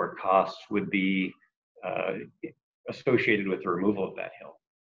implications or costs would be associated with the removal of that hill.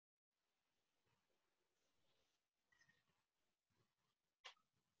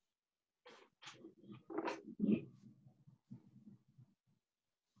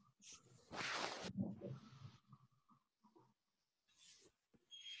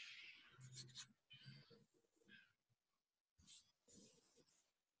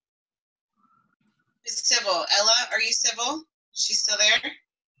 Civil. Ella, are you civil? She's still there?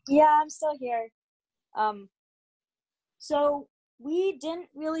 Yeah, I'm still here. So we didn't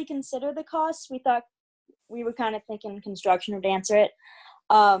really consider the costs. We thought we were kind of thinking construction would answer it.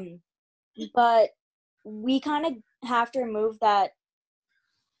 But we kind of have to remove that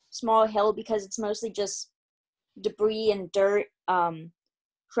small hill because it's mostly just debris and dirt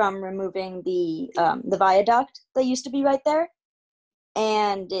from removing the viaduct that used to be right there.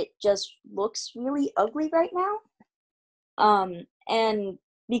 And it just looks really ugly right now. And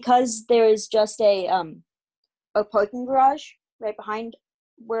because there is just a parking garage right behind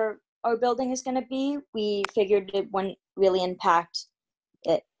where our building is going to be, we figured it wouldn't really impact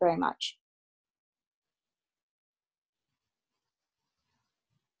it very much.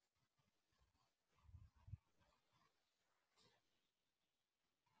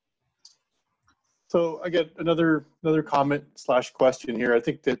 So I get another comment / question here. I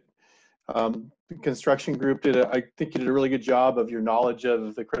think that the construction group I think you did a really good job of your knowledge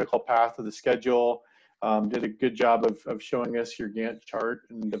of the critical path of the schedule. Did a good job of showing us your Gantt chart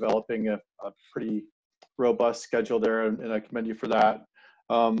and developing a pretty robust schedule there, and I commend you for that.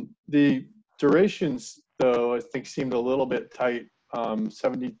 The durations, though, I think seemed a little bit tight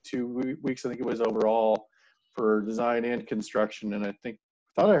 72 weeks, I think it was overall for design and construction. And I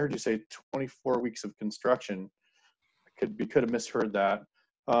thought I heard you say 24 weeks of construction. Could have misheard that.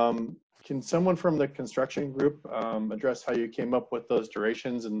 Can someone from the construction group address how you came up with those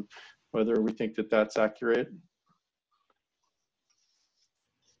durations and whether we think that that's accurate?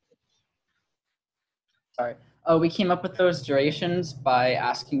 Sorry. We came up with those durations by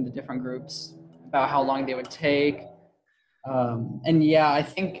asking the different groups about how long they would take. And yeah, I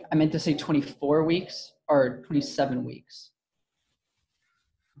think I meant to say 24 weeks or 27 weeks.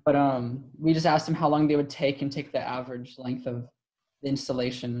 But we just asked them how long they would take and take the average length of the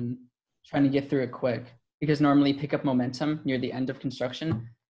installation and trying to get through it quick, because normally pick up momentum near the end of construction.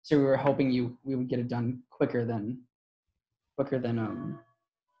 So we were hoping we would get it done quicker than we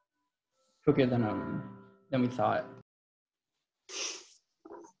thought.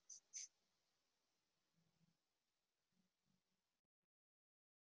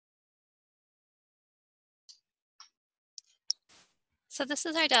 So this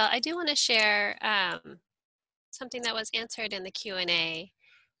is Ardell. I do want to share something that was answered in the Q&A,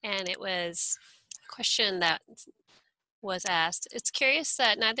 and it was a question that was asked. It's curious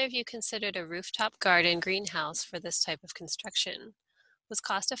that neither of you considered a rooftop garden greenhouse for this type of construction. Was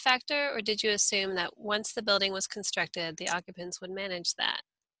cost a factor, or did you assume that once the building was constructed, the occupants would manage that?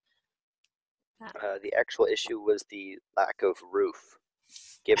 The actual issue was the lack of roof.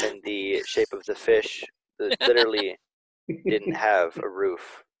 Given the shape of the fish, it literally didn't have a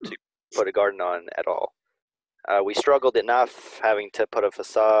roof to put a garden on at all. We struggled enough having to put a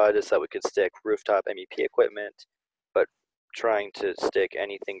facade so that we could stick rooftop MEP equipment, but trying to stick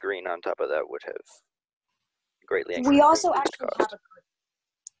anything green on top of that would have greatly increased We also the actually cost. have a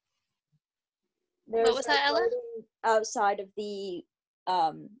What was that, Ella? Outside of the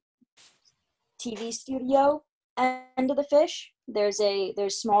TV studio end of the fish, there's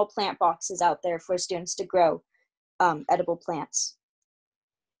small plant boxes out there for students to grow edible plants.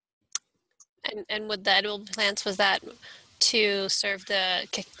 And with the edible plants, was that to serve the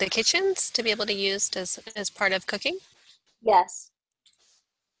kitchens to be able to use as part of cooking? Yes.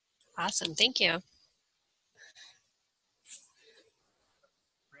 Awesome, thank you.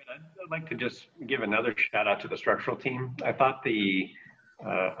 Great. I'd like to just give another shout out to the structural team. I thought the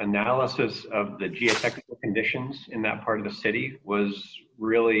analysis of the geotechnical conditions in that part of the city was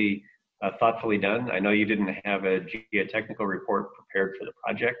really thoughtfully done. I know you didn't have a geotechnical report prepared for the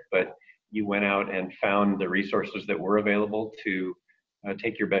project, but you went out and found the resources that were available to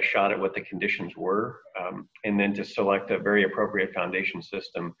take your best shot at what the conditions were, and then to select a very appropriate foundation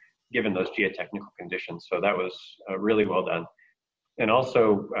system given those geotechnical conditions. So that was really well done. And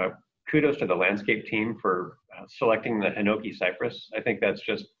also, kudos to the landscape team for selecting the Hinoki cypress. I think that's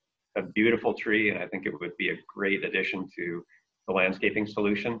just a beautiful tree, and I think it would be a great addition to the landscaping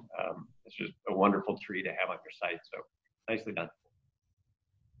solution. It's just a wonderful tree to have on your site, so nicely done.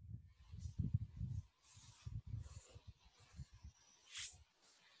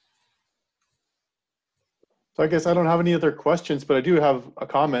 So I guess I don't have any other questions, but I do have a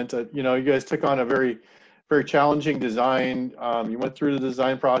comment. You know, you guys took on a very, very challenging design. You went through the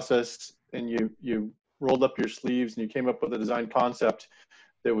design process and you rolled up your sleeves and you came up with a design concept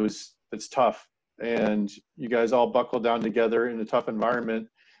that's tough. And you guys all buckled down together in a tough environment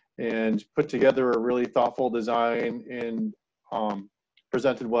and put together a really thoughtful design and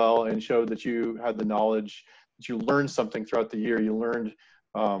presented well and showed that you had the knowledge, that you learned something throughout the year. You learned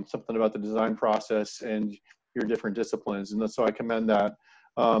something about the design process and your different disciplines, and so I commend that.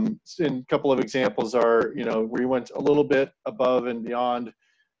 And a couple of examples are, you know, where you went a little bit above and beyond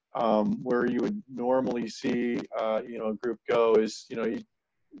where you would normally see, you know, a group go is, you know, you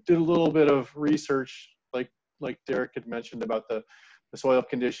did a little bit of research, like Derek had mentioned about the soil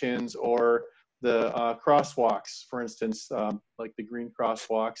conditions or the crosswalks, for instance, like the green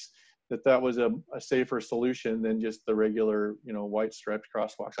crosswalks, that was a safer solution than just the regular, you know, white striped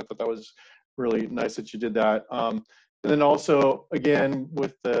crosswalks. I thought that was really nice that you did that. And then also, again,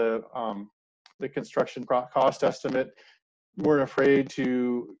 with the construction cost estimate, you weren't afraid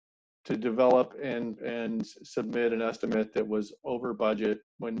to develop and submit an estimate that was over budget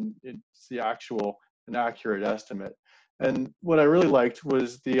when it's an accurate estimate. And what I really liked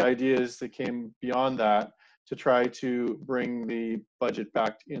was the ideas that came beyond that to try to bring the budget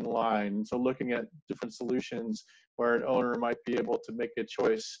back in line. So looking at different solutions where an owner might be able to make a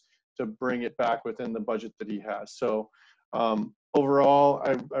choice to bring it back within the budget that he has. So overall,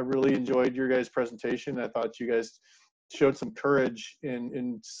 I really enjoyed your guys' presentation. I thought you guys showed some courage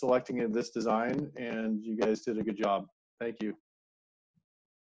in selecting this design, and you guys did a good job. Thank you.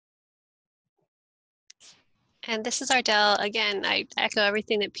 And this is Ardell. Again, I echo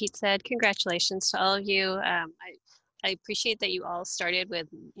everything that Pete said. Congratulations to all of you. I appreciate that you all started with,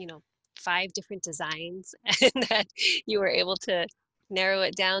 5 different designs and that you were able to narrow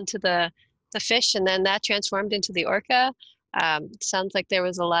it down to the fish, and then that transformed into the orca. Sounds like there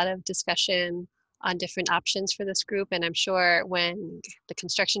was a lot of discussion on different options for this group, and I'm sure when the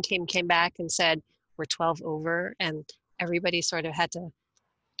construction team came back and said, we're 12 over, and everybody sort of had to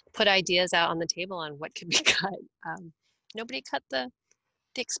put ideas out on the table on what could be cut. Nobody cut the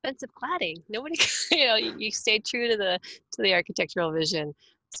expensive cladding. Nobody, you stayed true to the architectural vision.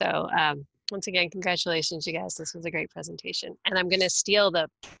 So once again, congratulations, you guys. This was a great presentation. And I'm going to steal the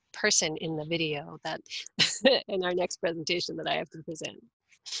person in the video that in our next presentation that I have to present.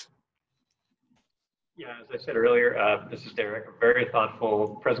 Yeah, as I said earlier, this is Derek. A very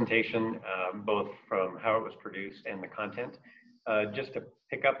thoughtful presentation, both from how it was produced and the content. Just to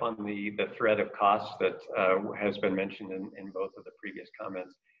pick up on the thread of costs that has been mentioned in both of the previous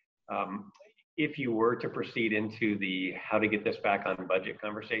comments. If you were to proceed into the how to get this back on budget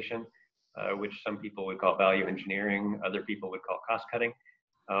conversation, which some people would call value engineering, other people would call cost cutting,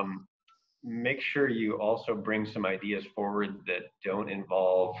 make sure you also bring some ideas forward that don't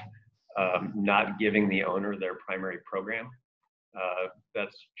involve not giving the owner their primary program.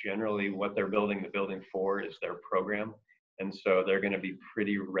 That's generally what they're building the building for, is their program. And so they're going to be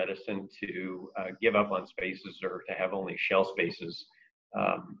pretty reticent to give up on spaces or to have only shell spaces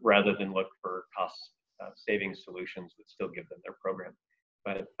rather than look for cost saving solutions that still give them their program.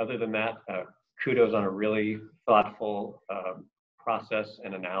 But other than that, kudos on a really thoughtful process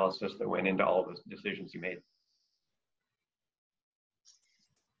and analysis that went into all the decisions you made.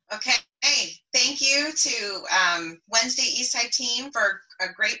 Okay, thank you to Wednesday Eastside team for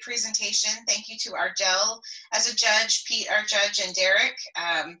a great presentation. Thank you to Ardell as a judge, Pete, our judge, and Derek.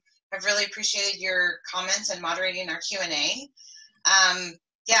 I've really appreciated your comments and moderating our Q&A.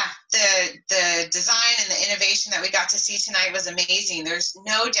 Yeah, the design and the innovation that we got to see tonight was amazing. There's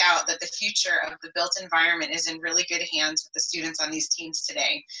no doubt that the future of the built environment is in really good hands with the students on these teams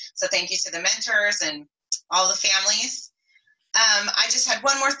today. So thank you to the mentors and all the families. I just had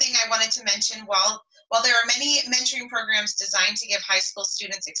one more thing I wanted to mention. While there are many mentoring programs designed to give high school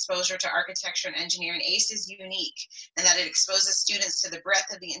students exposure to architecture and engineering, ACE is unique in that it exposes students to the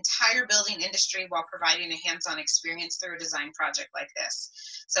breadth of the entire building industry while providing a hands-on experience through a design project like this.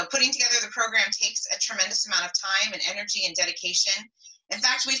 So putting together the program takes a tremendous amount of time and energy and dedication. In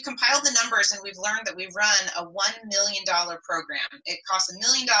fact, we've compiled the numbers and we've learned that we run a $1 million program. It costs $1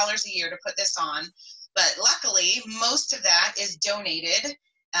 million a year to put this on. But luckily, most of that is donated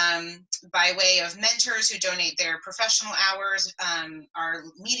by way of mentors who donate their professional hours, our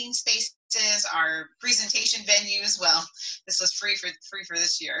meeting spaces, our presentation venues. Well, this was free for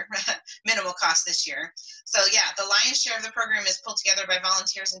this year, minimal cost this year. So yeah, the lion's share of the program is pulled together by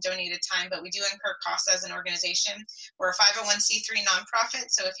volunteers and donated time, but we do incur costs as an organization. We're a 501c3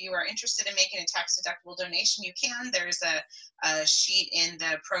 nonprofit, so if you are interested in making a tax-deductible donation, you can. There's a sheet in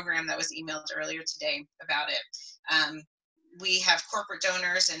the program that was emailed earlier today about it. We have corporate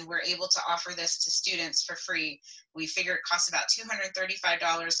donors and we're able to offer this to students for free. We figure it costs about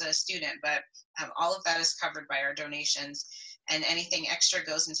 $235 a student, but all of that is covered by our donations, and anything extra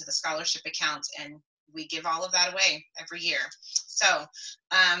goes into the scholarship account, and we give all of that away every year. So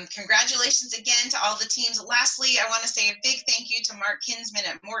congratulations again to all the teams. Lastly, I want to say a big thank you to Mark Kinsman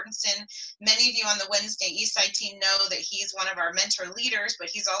at Mortensen. Many of you on the Wednesday Eastside team know that he's one of our mentor leaders, but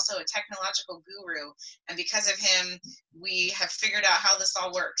he's also a technological guru. And because of him, we have figured out how this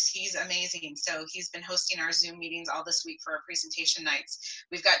all works. He's amazing. So he's been hosting our Zoom meetings all this week for our presentation nights.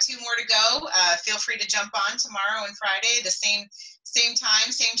 We've got 2 more to go. Feel free to jump on tomorrow and Friday, the same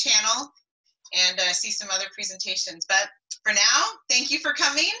time, same channel, and see some other presentations. But for now, thank you for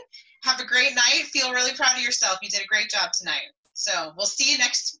coming. Have a great night. Feel really proud of yourself. You did a great job tonight. So we'll see you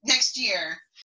next year.